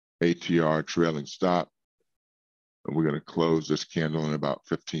ATR trailing stop. And we're going to close this candle in about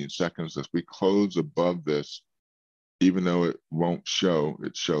 15 seconds. As we close above this, even though it won't show,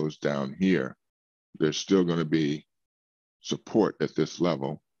 it shows down here, there's still going to be support at this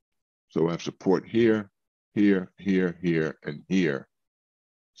level. So we have support here, here, here, here, and here.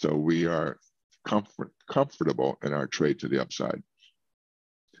 So we are comfortable in our trade to the upside.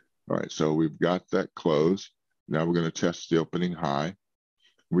 All right, so we've got that close. Now we're going to test the opening high.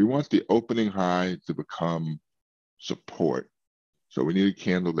 We want the opening high to become support. So we need a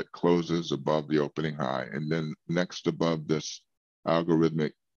candle that closes above the opening high, and then next above this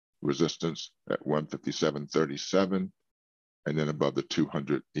algorithmic resistance at 157.37, and then above the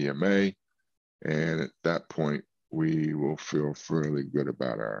 200 EMA. And at that point, we will feel fairly good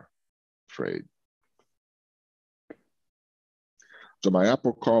about our trade. So my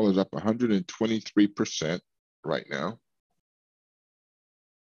Apple call is up 123% right now.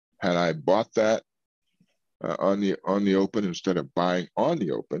 Had I bought that on the open instead of buying on the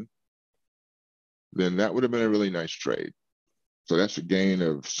open, then that would have been a really nice trade. So that's a gain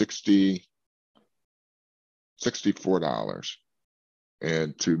of $64.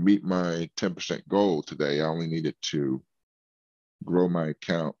 And to meet my 10% goal today, I only needed to grow my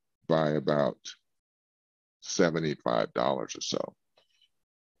account by about $75 or so.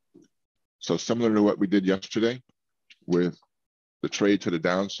 So similar to what we did yesterday with the trade to the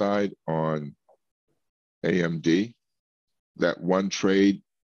downside on AMD, that one trade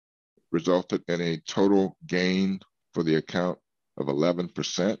resulted in a total gain for the account of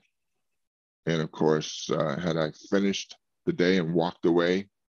 11%. And of course, had I finished the day and walked away,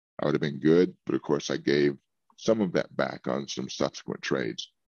 I would have been good. But of course, I gave some of that back on some subsequent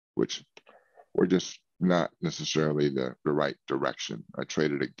trades, which were just not necessarily the right direction. I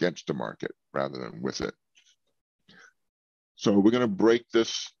traded against the market rather than with it. So we're going to break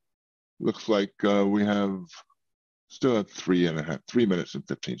this. Looks like we have still have 3 minutes and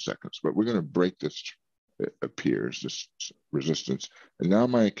 15 seconds, but we're going to break this, it appears, this resistance. And now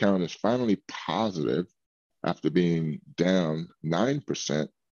my account is finally positive after being down 9%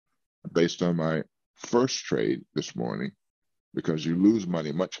 based on my first trade this morning, because you lose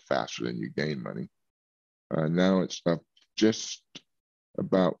money much faster than you gain money. Now it's up just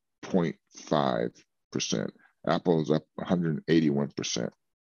about 0.5%. Apple is up 181%.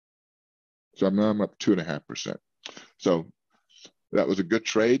 So now I'm up 2.5%. So that was a good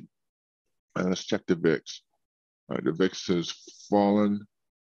trade. Let's check the VIX. The VIX has fallen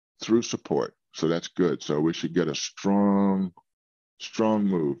through support, so that's good. So we should get a strong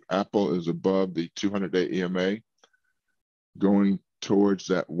move. Apple is above the 200-day EMA, going towards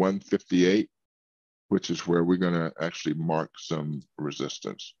that 158, which is where we're going to actually mark some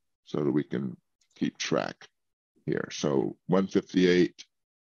resistance so that we can keep track here. So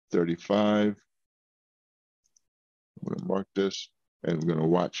 158.35. I'm going to mark this, and we're going to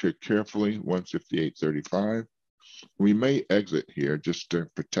watch here carefully, 158.35. We may exit here just to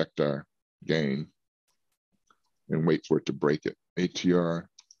protect our gain and wait for it to break it. ATR,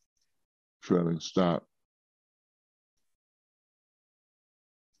 trailing stop.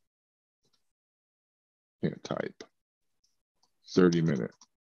 Can't type. 30-minute.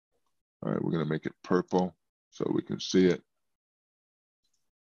 All right, we're going to make it purple so we can see it.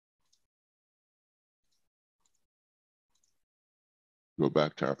 Go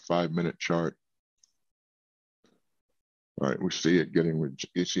back to our 5-minute chart. All right, we see it getting,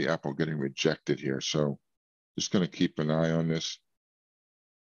 you see Apple getting rejected here. So just going to keep an eye on this.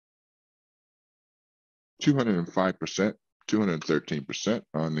 205%, 213%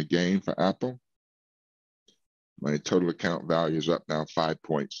 on the gain for Apple. My total account value is up now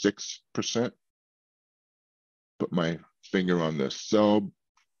 5.6%. Put my finger on the sell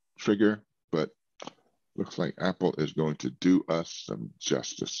trigger, but looks like Apple is going to do us some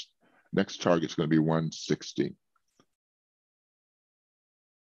justice. Next target is going to be 160.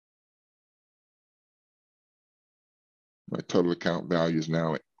 My total account value is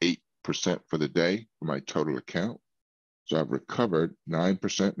now at 8% for the day for my total account. So I've recovered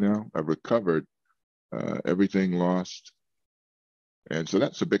 9% now. I've recovered everything lost. And so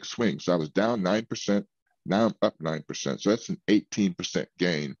that's a big swing. So I was down 9%. Now I'm up 9%. So that's an 18%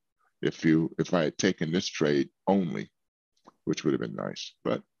 gain if I had taken this trade only, which would have been nice.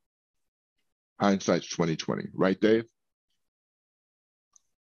 But hindsight's 2020, right, Dave?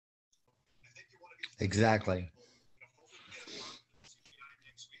 Exactly.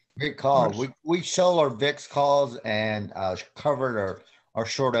 Great call. Nice. We sold our VIX calls and covered our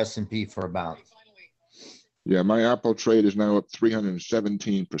short S&P for about. Yeah, my Apple trade is now up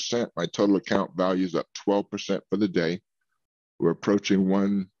 317%. My total account value is up 12% for the day. We're approaching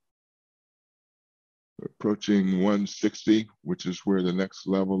 160, which is where the next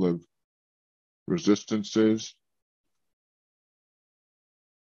level of resistance is.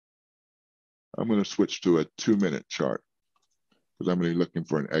 I'm going to switch to a 2-minute chart because I'm going to be looking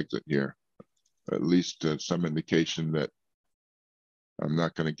for an exit here, at least some indication that I'm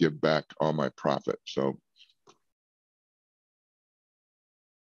not going to give back all my profit. So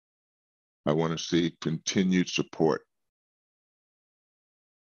I want to see continued support.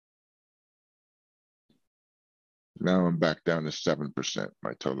 Now I'm back down to 7%,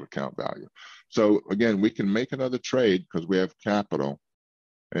 my total account value. So again, we can make another trade because we have capital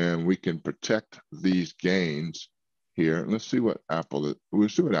and we can protect these gains here. Let's see what we'll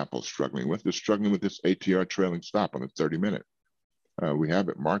see what Apple's struggling with. They're struggling with this ATR trailing stop on the 30-minute. We have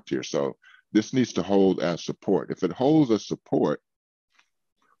it marked here. So this needs to hold as support. If it holds as support,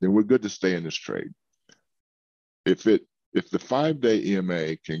 then we're good to stay in this trade. If the 5-day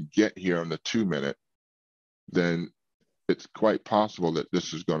EMA can get here on the 2-minute, then it's quite possible that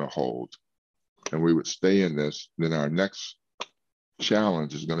this is going to hold and we would stay in this. Then our next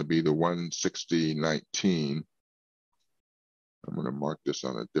challenge is going to be the 160.19. I'm going to mark this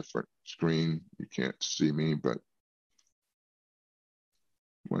on a different screen. You can't see me, but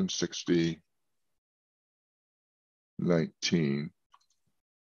 160.19.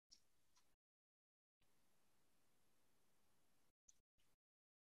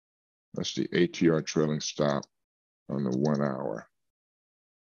 That's the ATR trailing stop on the 1 hour.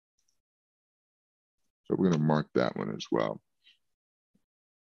 So we're going to mark that one as well.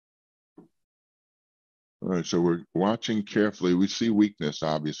 All right, so we're watching carefully. We see weakness,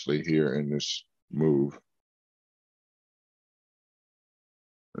 obviously, here in this move.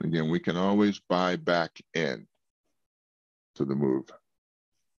 And again, we can always buy back in to the move.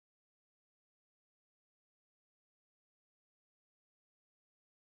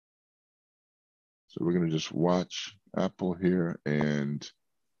 So we're going to just watch Apple here, and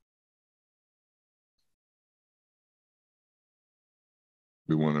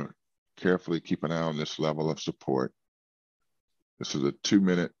we want to carefully keep an eye on this level of support. This is a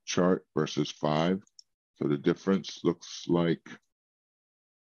 2-minute chart versus 5. So the difference looks like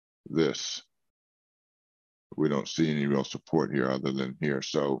this. We don't see any real support here other than here.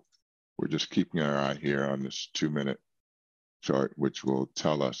 So we're just keeping our eye here on this 2-minute chart, which will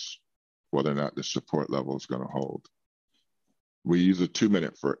tell us whether or not the support level is going to hold. We use a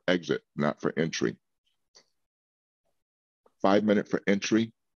 2-minute for exit, not for entry. 5-minute for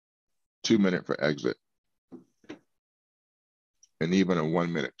entry, 2-minute for exit. And even a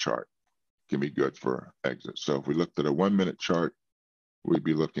 1-minute chart can be good for exit. So if we looked at a 1-minute chart, we'd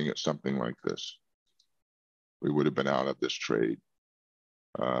be looking at something like this. We would have been out of this trade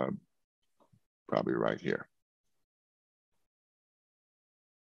probably right here.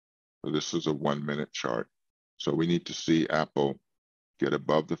 So this is a 1-minute chart. So we need to see Apple get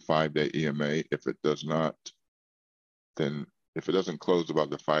above the 5-day EMA. If it does not, then if it doesn't close above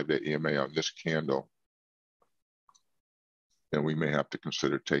the 5-day EMA on this candle, then we may have to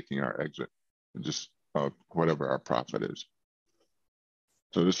consider taking our exit and just whatever our profit is.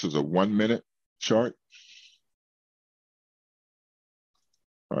 So this is a 1-minute chart.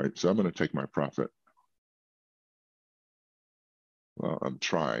 All right, so I'm going to take my profit. Well, I'm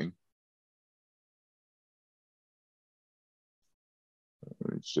trying.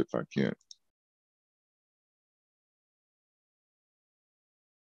 Let me see if I can't.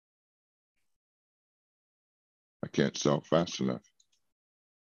 I can't sell fast enough.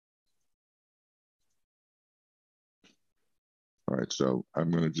 All right, so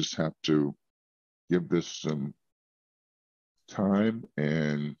I'm going to just have to give this some time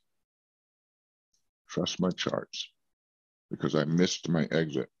and trust my charts because I missed my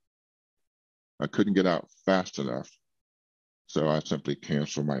exit. I couldn't get out fast enough, so I simply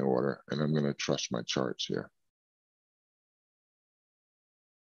cancel my order, and I'm going to trust my charts here.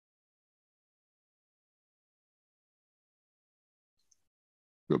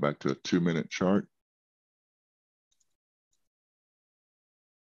 Go back to a 2-minute chart.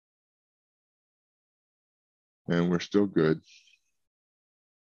 And we're still good.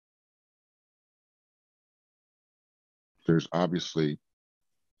 There's obviously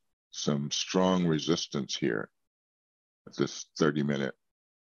some strong resistance here at this 30-minute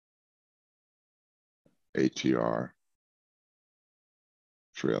ATR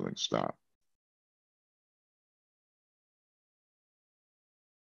trailing stop.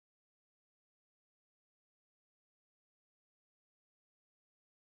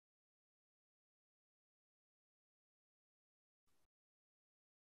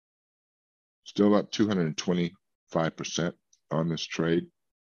 Still up 225% on this trade.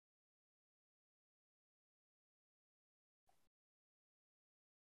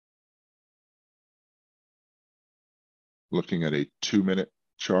 Looking at a 2-minute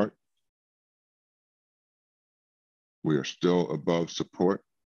chart, we are still above support.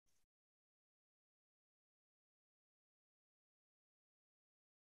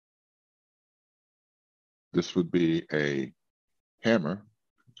 This would be a hammer.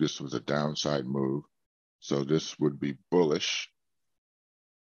 This was a downside move. So this would be bullish.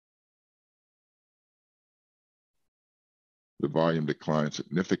 The volume declined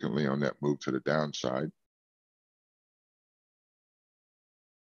significantly on that move to the downside.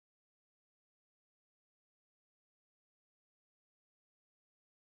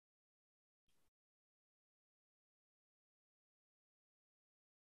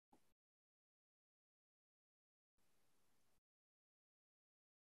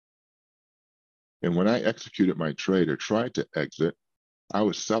 And when I executed my trade or tried to exit, I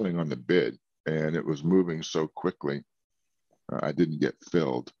was selling on the bid and it was moving so quickly, I didn't get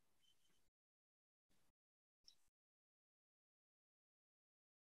filled.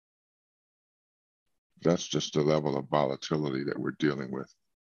 That's just the level of volatility that we're dealing with.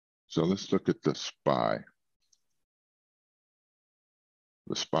 So let's look at the SPY.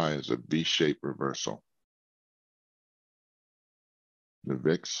 The SPY is a V-shaped reversal. The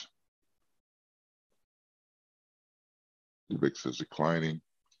VIX is declining.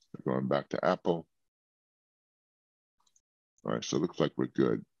 We're going back to Apple. All right, so it looks like we're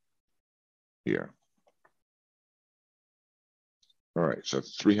good here. All right, so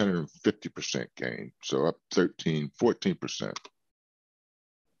 350% gain. So up 14%.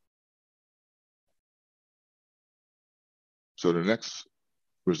 So the next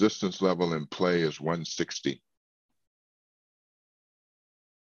resistance level in play is 160.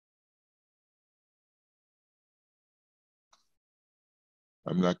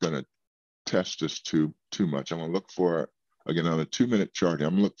 I'm not going to test this too much. I'm going to look for, again, on a 2-minute chart here,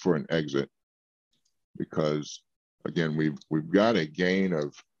 I'm going to look for an exit because, again, we've got a gain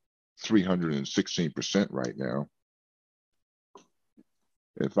of 316% right now.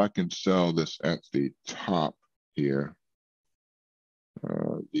 If I can sell this at the top here,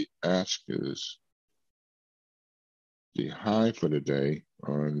 the ask is the high for the day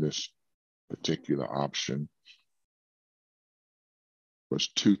on this particular option was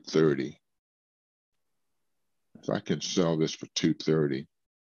 230. If I can sell this for 230,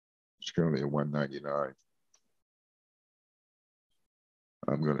 it's currently at 199.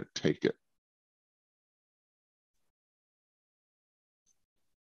 I'm going to take it.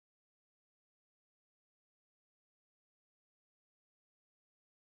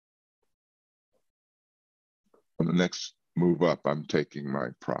 On the next move up, I'm taking my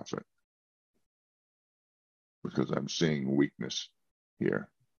profit because I'm seeing weakness here.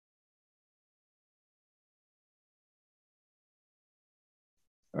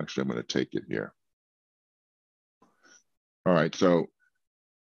 Actually, I'm going to take it here. All right, so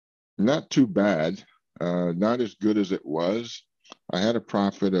not too bad, not as good as it was. I had a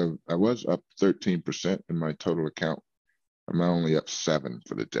profit of, I was up 13% in my total account. I'm only up 7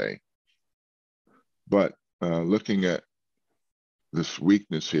 for the day. But looking at this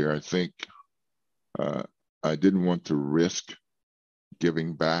weakness here, I think I didn't want to risk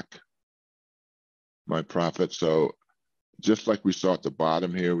giving back my profit. So just like we saw at the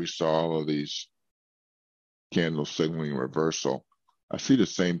bottom here, we saw all of these candles signaling reversal. I see the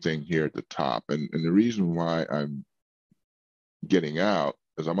same thing here at the top. And the reason why I'm getting out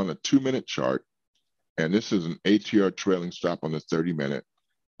is I'm on a 2-minute chart, and this is an ATR trailing stop on the 30-minute.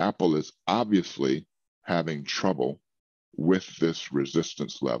 Apple is obviously having trouble with this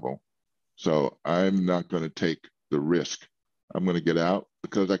resistance level. So I'm not going to take the risk. I'm going to get out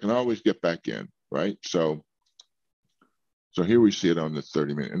because I can always get back in, right? So here we see it on the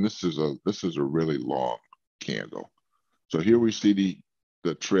 30-minute, and this is a really long candle. So here we see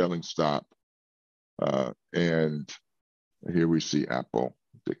the trailing stop, and here we see Apple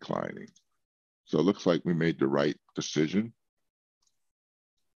declining. So it looks like we made the right decision.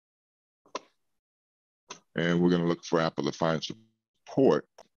 And we're going to look for Apple to find support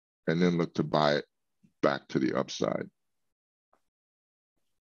and then look to buy it back to the upside.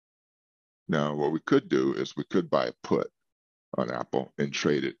 Now, what we could do is we could buy a put on Apple and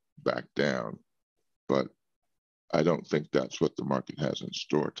trade it back down, but I don't think that's what the market has in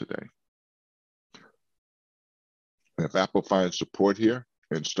store today. If Apple finds support here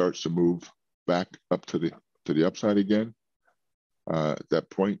and starts to move back up to the upside again, at that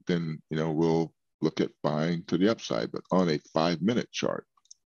point, then we'll look at buying to the upside, but on a 5-minute chart,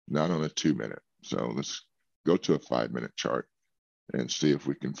 not on a 2-minute. So let's go to a 5-minute chart and see if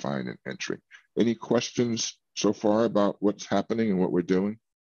we can find an entry. Any questions so far about what's happening and what we're doing?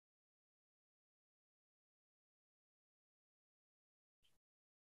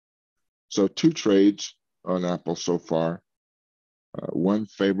 So 2 trades on Apple so far, one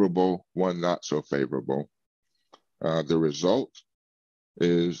favorable, one not so favorable. The result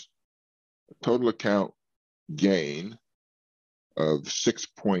is a total account gain of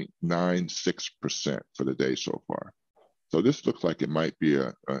 6.96% for the day so far. So this looks like it might be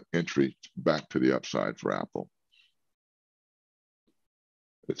an entry back to the upside for Apple.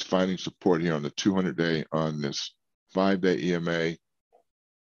 It's finding support here on the 200-day, on this 5-day EMA.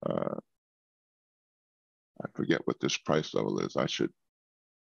 I forget what this price level is. I should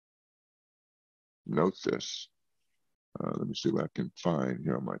note this. Let me see what I can find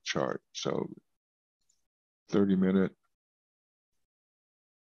here on my chart. So 30-minute.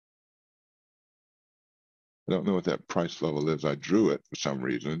 I don't know what that price level is. I drew it for some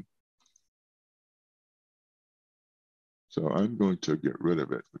reason. So I'm going to get rid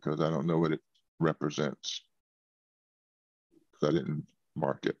of it because I don't know what it represents, because I didn't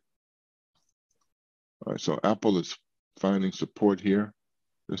mark it. All right, so Apple is finding support here.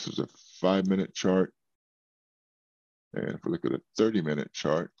 This is a 5-minute chart. And if we look at a 30-minute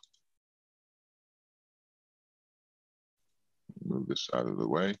chart, move this out of the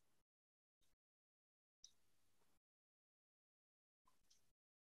way.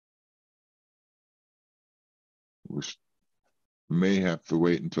 We may have to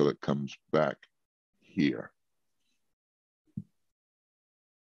wait until it comes back here.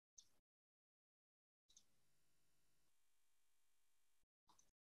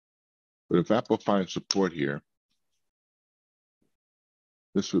 But if Apple finds support here,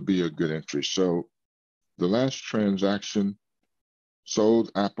 this would be a good entry. So the last transaction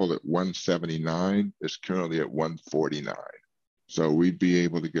sold Apple at 179, is currently at 149. So we'd be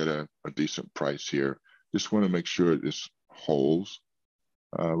able to get a decent price here. Just want to make sure this holds.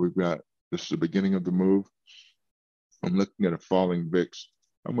 We've got, this is the beginning of the move. I'm looking at a falling VIX.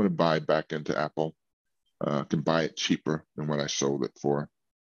 I'm going to buy back into Apple. Can buy it cheaper than what I sold it for.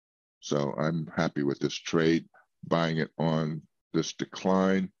 So I'm happy with this trade, buying it on this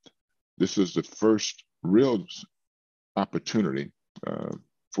decline. This is the first real opportunity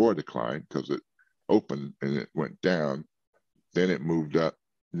for a decline because it opened and it went down. Then it moved up.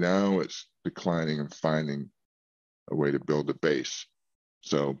 Now it's declining and finding a way to build a base.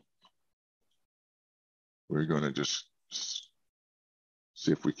 So we're going to just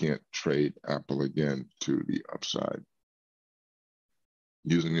see if we can't trade Apple again to the upside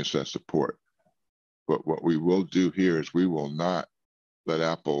using this as support. But what we will do here is we will not let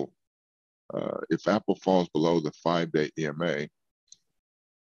Apple, if Apple falls below the 5-day EMA,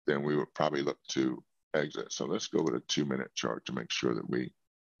 then we would probably look to exit. So let's go with a 2-minute chart to make sure that we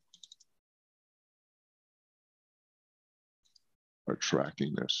are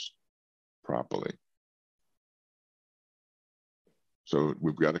tracking this properly. So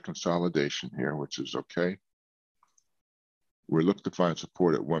we've got a consolidation here, which is okay. We're looking to find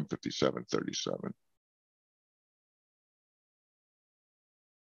support at 157.37.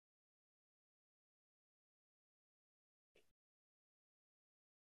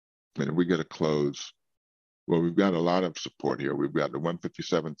 And if we get a close, well, we've got a lot of support here. We've got the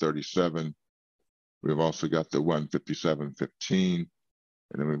 157.37. We've also got the 157.15, and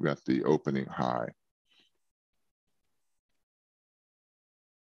then we've got the opening high.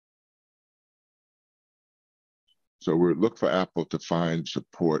 So we're looking for Apple to find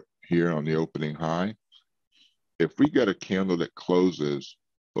support here on the opening high. If we get a candle that closes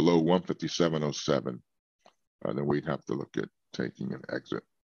below 157.07, then we'd have to look at taking an exit.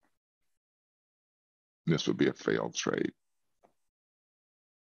 This would be a failed trade.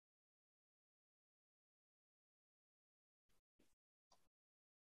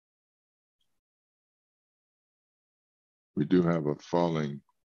 We do have a falling,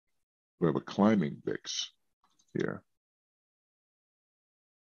 we have a climbing VIX here.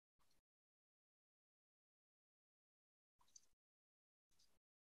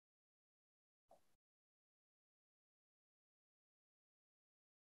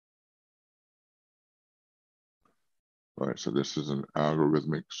 All right, so this is an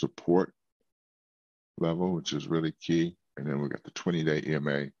algorithmic support level, which is really key. And then we've got the 20-day EMA,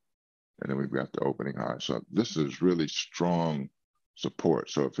 and then we've got the opening high. So this is really strong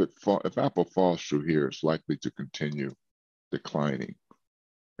support. So if Apple falls through here, it's likely to continue declining.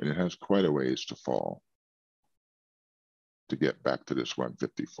 And it has quite a ways to fall to get back to this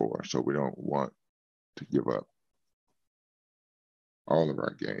 154. So we don't want to give up all of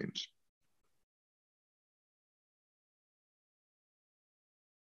our gains.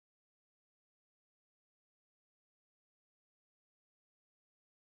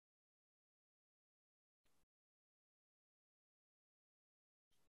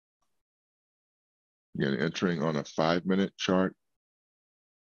 Again, entering on a 5-minute chart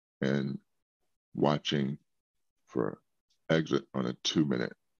and watching for exit on a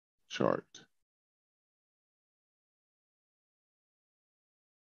 2-minute chart.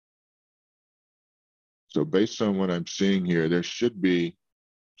 So based on what I'm seeing here, there should be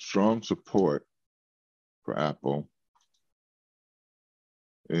strong support for Apple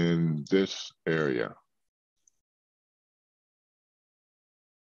in this area.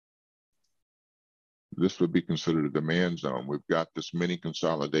 This would be considered a demand zone. We've got this mini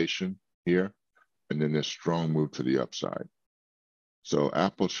consolidation here, and then this strong move to the upside. So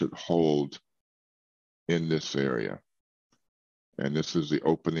Apple should hold in this area. And this is the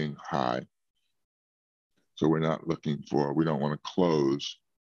opening high. So we're not looking for, we don't want to close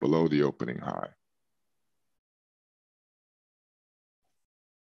below the opening high.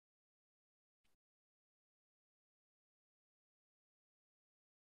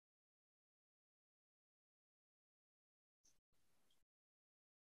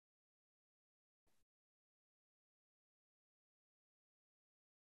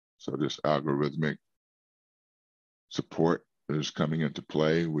 So this algorithmic support is coming into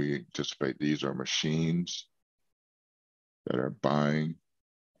play. We anticipate these are machines that are buying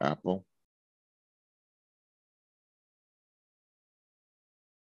Apple.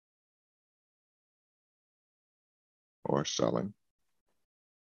 Or selling.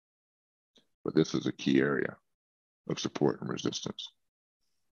 But this is a key area of support and resistance.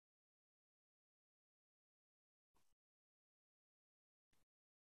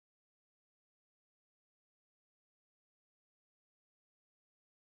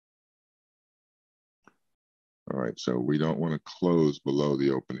 All right, so we don't want to close below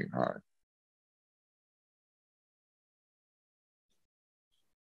the opening high.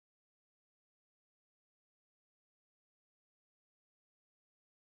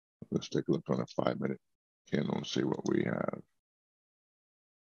 Let's take a look on a 5-minute candle and see what we have.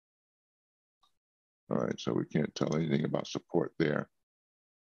 All right, so we can't tell anything about support there.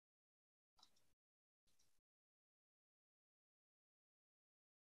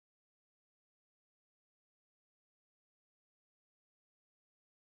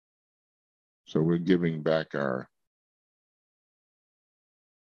 So we're giving back our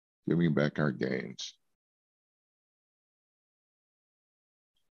gains.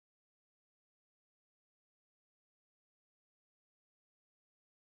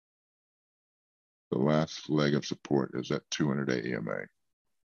 The last leg of support is at 200 EMA.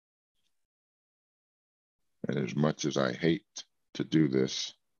 And as much as I hate to do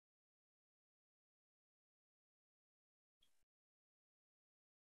this,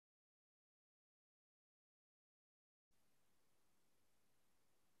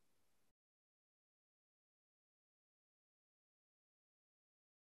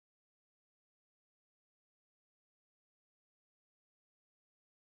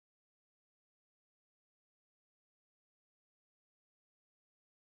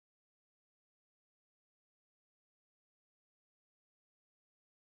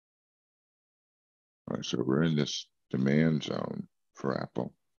 all right, so we're in this demand zone for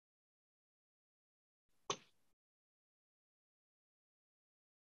Apple.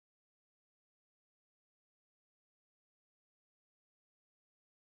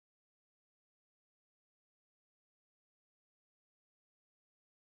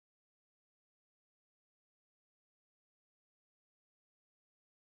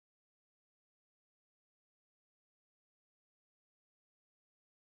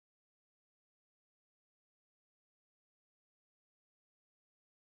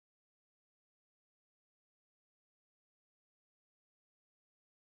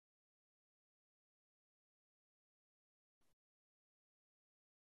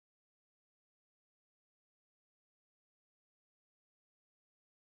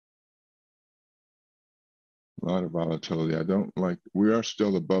 A lot of volatility. I don't like, we are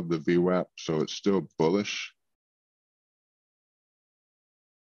still above the VWAP, so it's still bullish.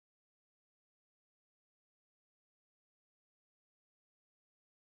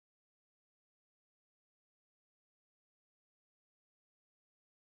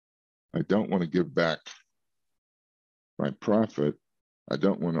 I don't want to give back my profit. I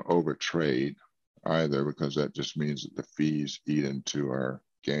don't want to overtrade either, because that just means that the fees eat into our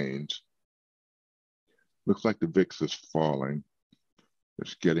gains. Looks like the VIX is falling.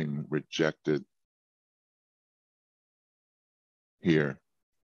 It's getting rejected here.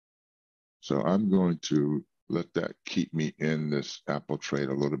 So I'm going to let that keep me in this Apple trade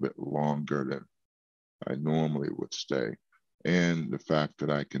a little bit longer than I normally would stay. And the fact that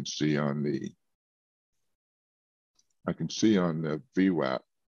I can see on the VWAP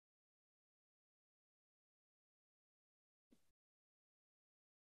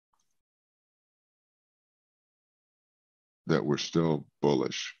that we're still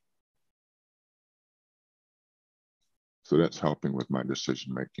bullish. So that's helping with my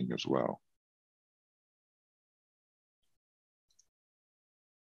decision making as well.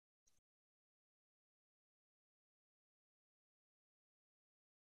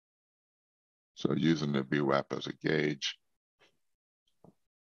 So using the VWAP as a gauge.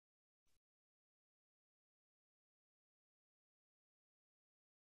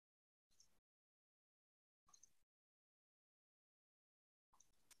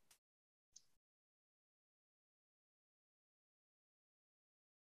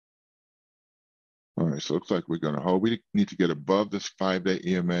 All right, so it looks like we're going to hold. We need to get above this 5-day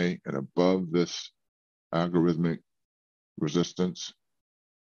EMA and above this algorithmic resistance.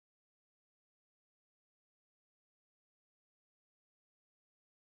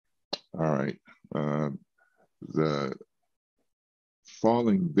 All right. The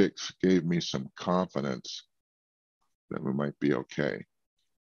falling VIX gave me some confidence that we might be okay.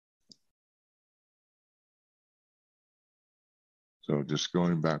 So just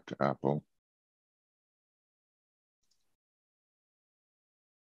going back to Apple.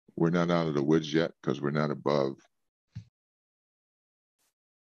 We're not out of the woods yet because we're not above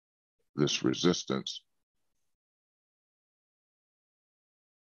this resistance.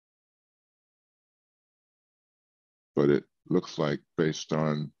 But it looks like, based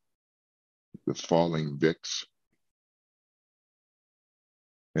on the falling VIX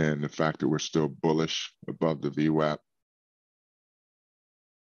and the fact that we're still bullish above the VWAP,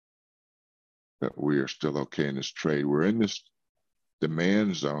 that we are still okay in this trade. We're in this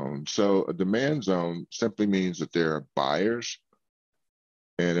demand zone. So a demand zone simply means that there are buyers.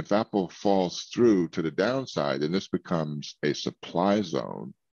 And if Apple falls through to the downside, then this becomes a supply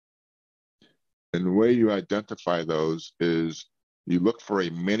zone. And the way you identify those is you look for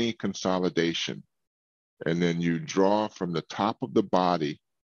a mini consolidation, and then you draw from the top of the body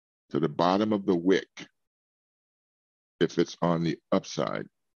to the bottom of the wick if it's on the upside,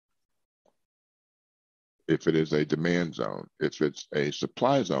 if it is a demand zone. If it's a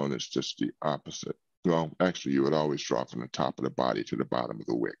supply zone, it's just the opposite. Well, actually, you would always draw from the top of the body to the bottom of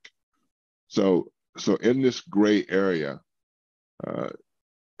the wick. So in this gray area,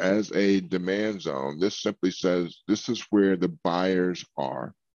 as a demand zone, this simply says this is where the buyers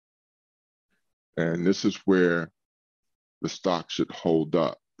are, and this is where the stock should hold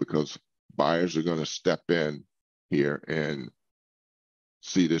up, because buyers are going to step in here and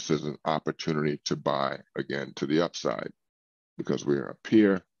see this as an opportunity to buy again to the upside, because we're up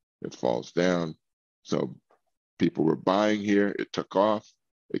here, it falls down. So people were buying here, it took off,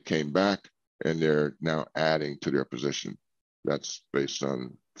 it came back, and they're now adding to their position. That's based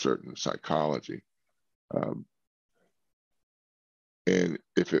on certain psychology. And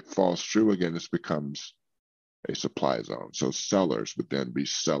if it falls through again, this becomes a supply zone. So sellers would then be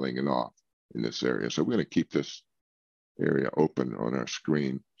selling it off in this area. So we're going to keep this area open on our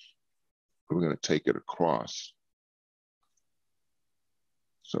screen. We're going to take it across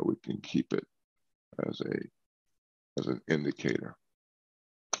so we can keep it as an indicator.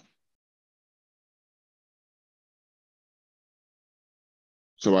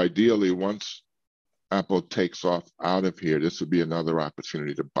 So ideally, once Apple takes off out of here, this would be another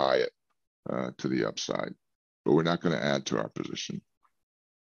opportunity to buy it to the upside, but we're not going to add to our position.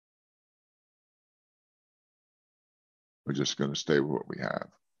 We're just going to stay with what we have.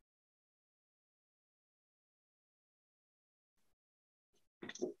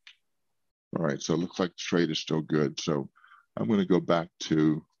 All right, so it looks like the trade is still good. So I'm going to go back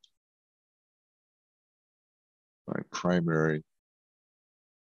to my primary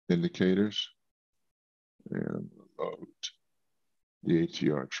indicators and load the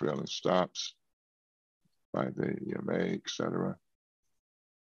ATR trailing stops, 5-day EMA, etc.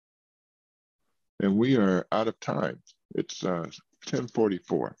 And we are out of time. It's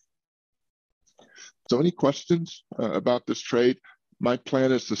 10:44. So any questions about this trade? My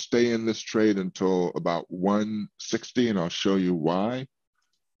plan is to stay in this trade until about 160, and I'll show you why.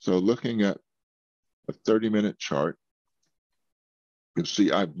 So looking at a 30-minute chart, you'll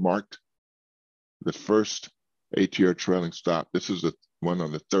see I've marked the first ATR trailing stop. This is the one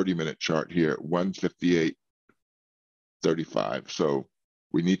on the 30-minute chart here, 158.35. So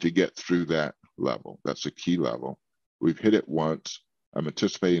we need to get through that level. That's a key level. We've hit it once. I'm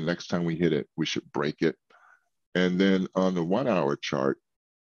anticipating next time we hit it, we should break it. And then on the 1-hour chart,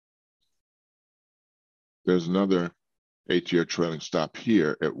 there's another ATR trailing stop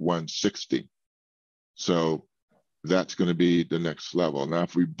here at 160. So that's going to be the next level. Now,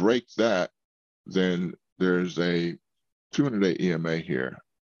 if we break that, then there's a 200-day EMA here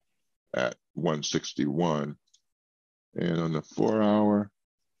at 161. And on the 4-hour,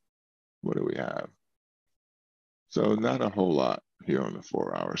 what do we have? So not a whole lot here on the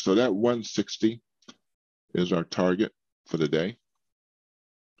 4-hour. So that 160 is our target for the day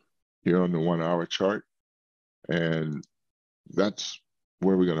here on the 1-hour chart. And that's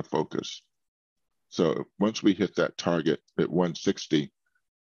where we're going to focus. So once we hit that target at 160,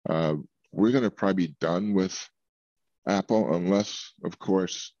 we're going to probably be done with Apple, unless, of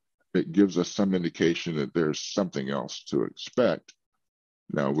course, it gives us some indication that there's something else to expect.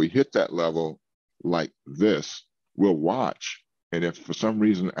 Now, we hit that level like this, we'll watch. And if for some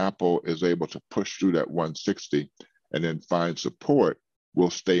reason Apple is able to push through that 160 and then find support, we'll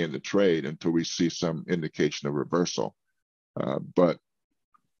stay in the trade until we see some indication of reversal. But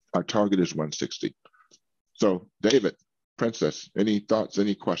our target is 160. So, David, Princess, any thoughts,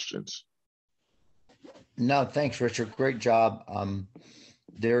 any questions? No, thanks, Richard. Great job.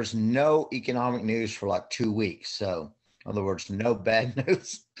 There's no economic news for like 2 weeks. So, in other words, no bad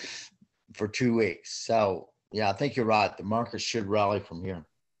news for 2 weeks. So, yeah, I think you're right. The market should rally from here.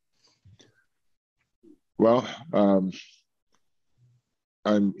 Well,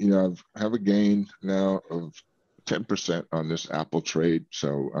 I have a gain now of 10% on this Apple trade.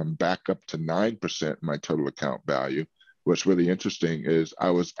 So I'm back up to 9% my total account value. What's really interesting is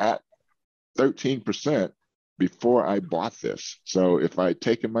I was at 13% before I bought this. So if I had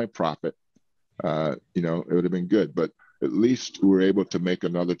taken my profit, it would have been good. But at least we were able to make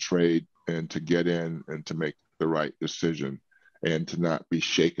another trade and to get in and to make the right decision and to not be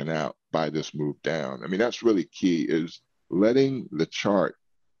shaken out buy this move down. I mean, that's really key, is letting the chart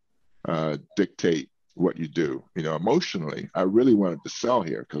dictate what you do. You know, emotionally, I really wanted to sell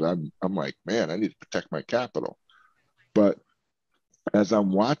here because I'm like, man, I need to protect my capital. But as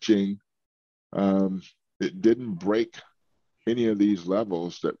I'm watching, it didn't break any of these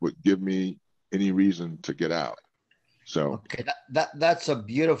levels that would give me any reason to get out. So okay, that's a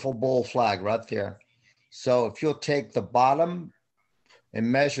beautiful bull flag right there. So if you'll take the bottom and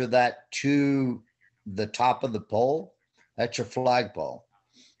measure that to the top of the pole, that's your flagpole.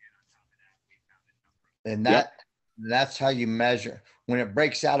 And that's how you measure. When it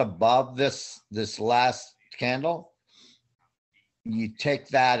breaks out above this last candle, you take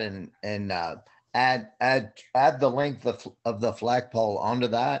that and add the length of the flagpole onto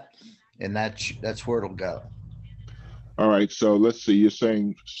that, and that's where it'll go. all right, so let's see. You're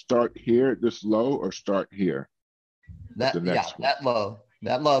saying start here at this low or start here? That that low,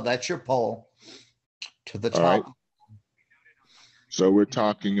 that's your pole to the top. All right. So we're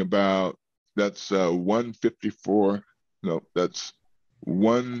talking about that's 154. No, that's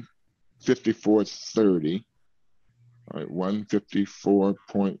 154.30. All right,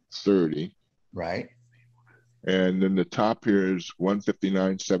 154.30. Right. And then the top here is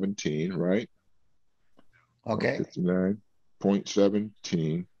 159.17, right? Okay.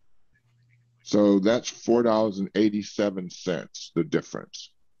 159.17. So that's $4.87, the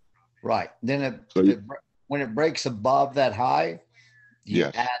difference. Right. Then So when it breaks above that high, you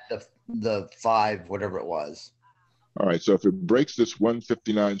yes. add the 5, whatever it was. All right. So if it breaks this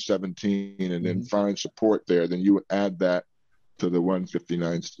 159.17 and then finds support there, then you would add that to the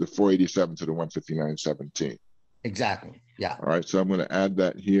 159, the 487 to the 159.17. Exactly. Yeah. All right. So I'm going to add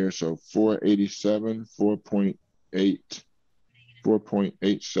that here. So 487,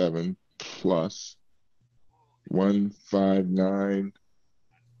 4.87 plus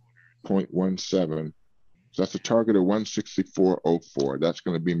 159.17. So that's a target of 164.04. That's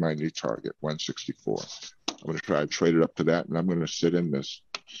going to be my new target, 164. I'm going to try to trade it up to that, and I'm going to sit in this.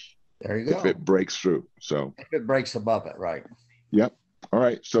 There you go. If it breaks through. So if it breaks above it, right. Yep. All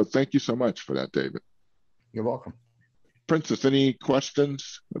right. So thank you so much for that, David. You're welcome. Princess, any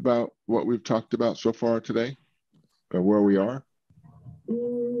questions about what we've talked about so far today or where we are?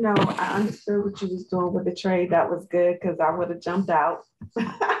 No, I understood what you was doing with the trade. That was good because I would have jumped out.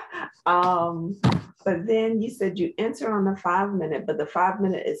 But then you said you enter on the 5 minute, but the 5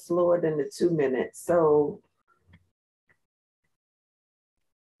 minute is slower than the 2 minute. So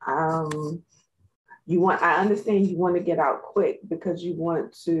I understand you want to get out quick because you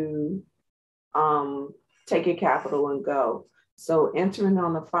want to take your capital and go. So entering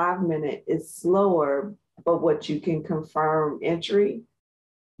on the 5 minute is slower, but what you can confirm entry.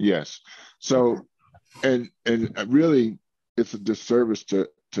 Yes. So, and really, it's a disservice to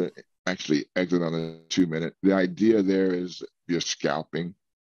actually exit on a 2 minute. The idea there is you're scalping,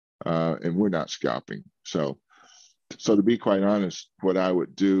 and we're not scalping. So to be quite honest, what I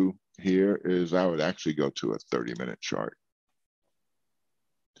would do here is I would actually go to a 30-minute chart.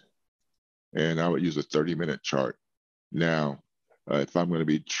 And I would use a 30-minute chart. Now, if I'm going to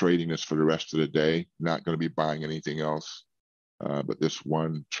be trading this for the rest of the day, not going to be buying anything else, but this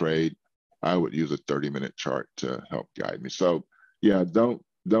one trade, I would use a 30-minute chart to help guide me. So yeah, don't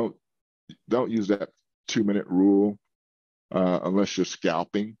use that 2-minute rule unless you're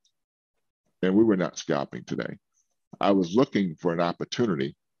scalping. And we were not scalping today. I was looking for an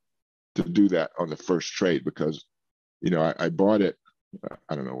opportunity to do that on the first trade because, you know, I bought it.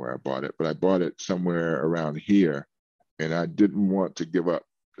 I don't know where I bought it, but I bought it somewhere around here, and I didn't want to give up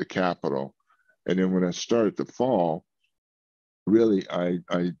the capital. And then when I started to fall, really, I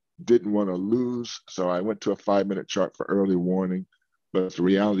didn't want to lose. So I went to a 5-minute chart for early warning. But the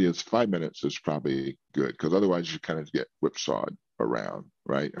reality is 5 minutes is probably good because otherwise you kind of get whipsawed around,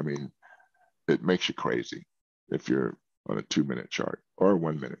 right? I mean, it makes you crazy if you're on a 2-minute chart or a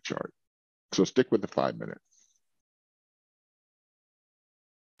 1-minute chart. So stick with the 5 minute.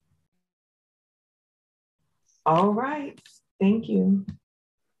 All right. Thank you.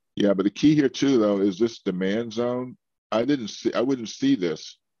 Yeah, but the key here too, though, is this demand zone. I wouldn't see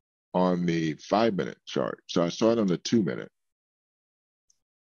this on the 5-minute chart. So I saw it on the 2-minute.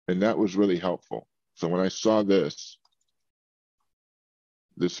 And that was really helpful. So when I saw this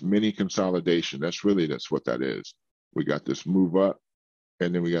mini consolidation, that's what that is. We got this move up,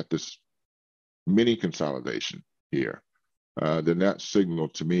 and then we got this mini consolidation here. Then that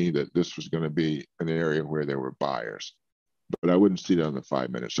signaled to me that this was going to be an area where there were buyers. But I wouldn't see that on the 5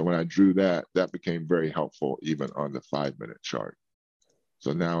 minutes. So when I drew that became very helpful even on the 5-minute chart.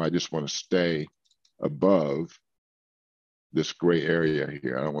 So now I just want to stay above this gray area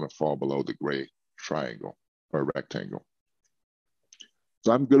here. I don't want to fall below the gray triangle or rectangle.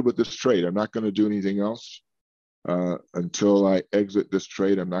 So I'm good with this trade. I'm not going to do anything else until I exit this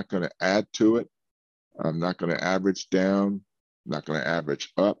trade. I'm not going to add to it. I'm not going to average down. I'm not going to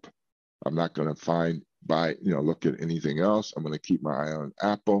average up. I'm not going to look at anything else. I'm going to keep my eye on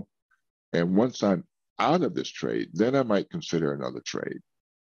Apple. And once I'm out of this trade, then I might consider another trade.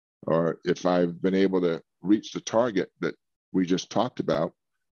 Or if I've been able to reach the target that we just talked about,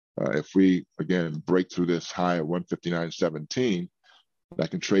 if we, again, break through this high of 159.17, I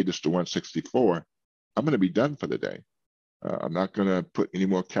can trade this to 164, I'm going to be done for the day. I'm not going to put any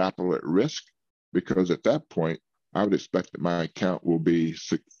more capital at risk, because at that point, I would expect that my account will be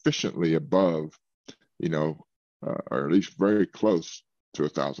sufficiently above, or at least very close to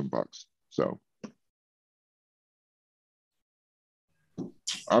 $1,000. So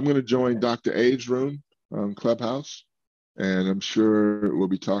I'm going to join Dr. A's room on Clubhouse, and I'm sure we'll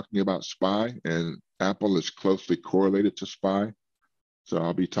be talking about SPY, and Apple is closely correlated to SPY. So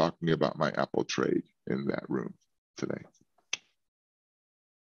I'll be talking about my Apple trade in that room today.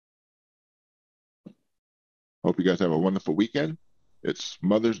 Hope you guys have a wonderful weekend. It's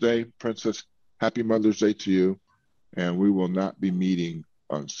Mother's Day. Princess, happy Mother's Day to you. And we will not be meeting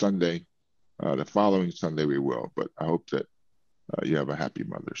on Sunday. The following Sunday we will, but I hope that you have a happy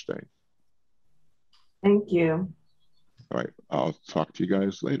Mother's Day. Thank you. All right, I'll talk to you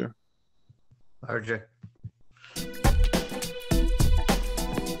guys later. RJ.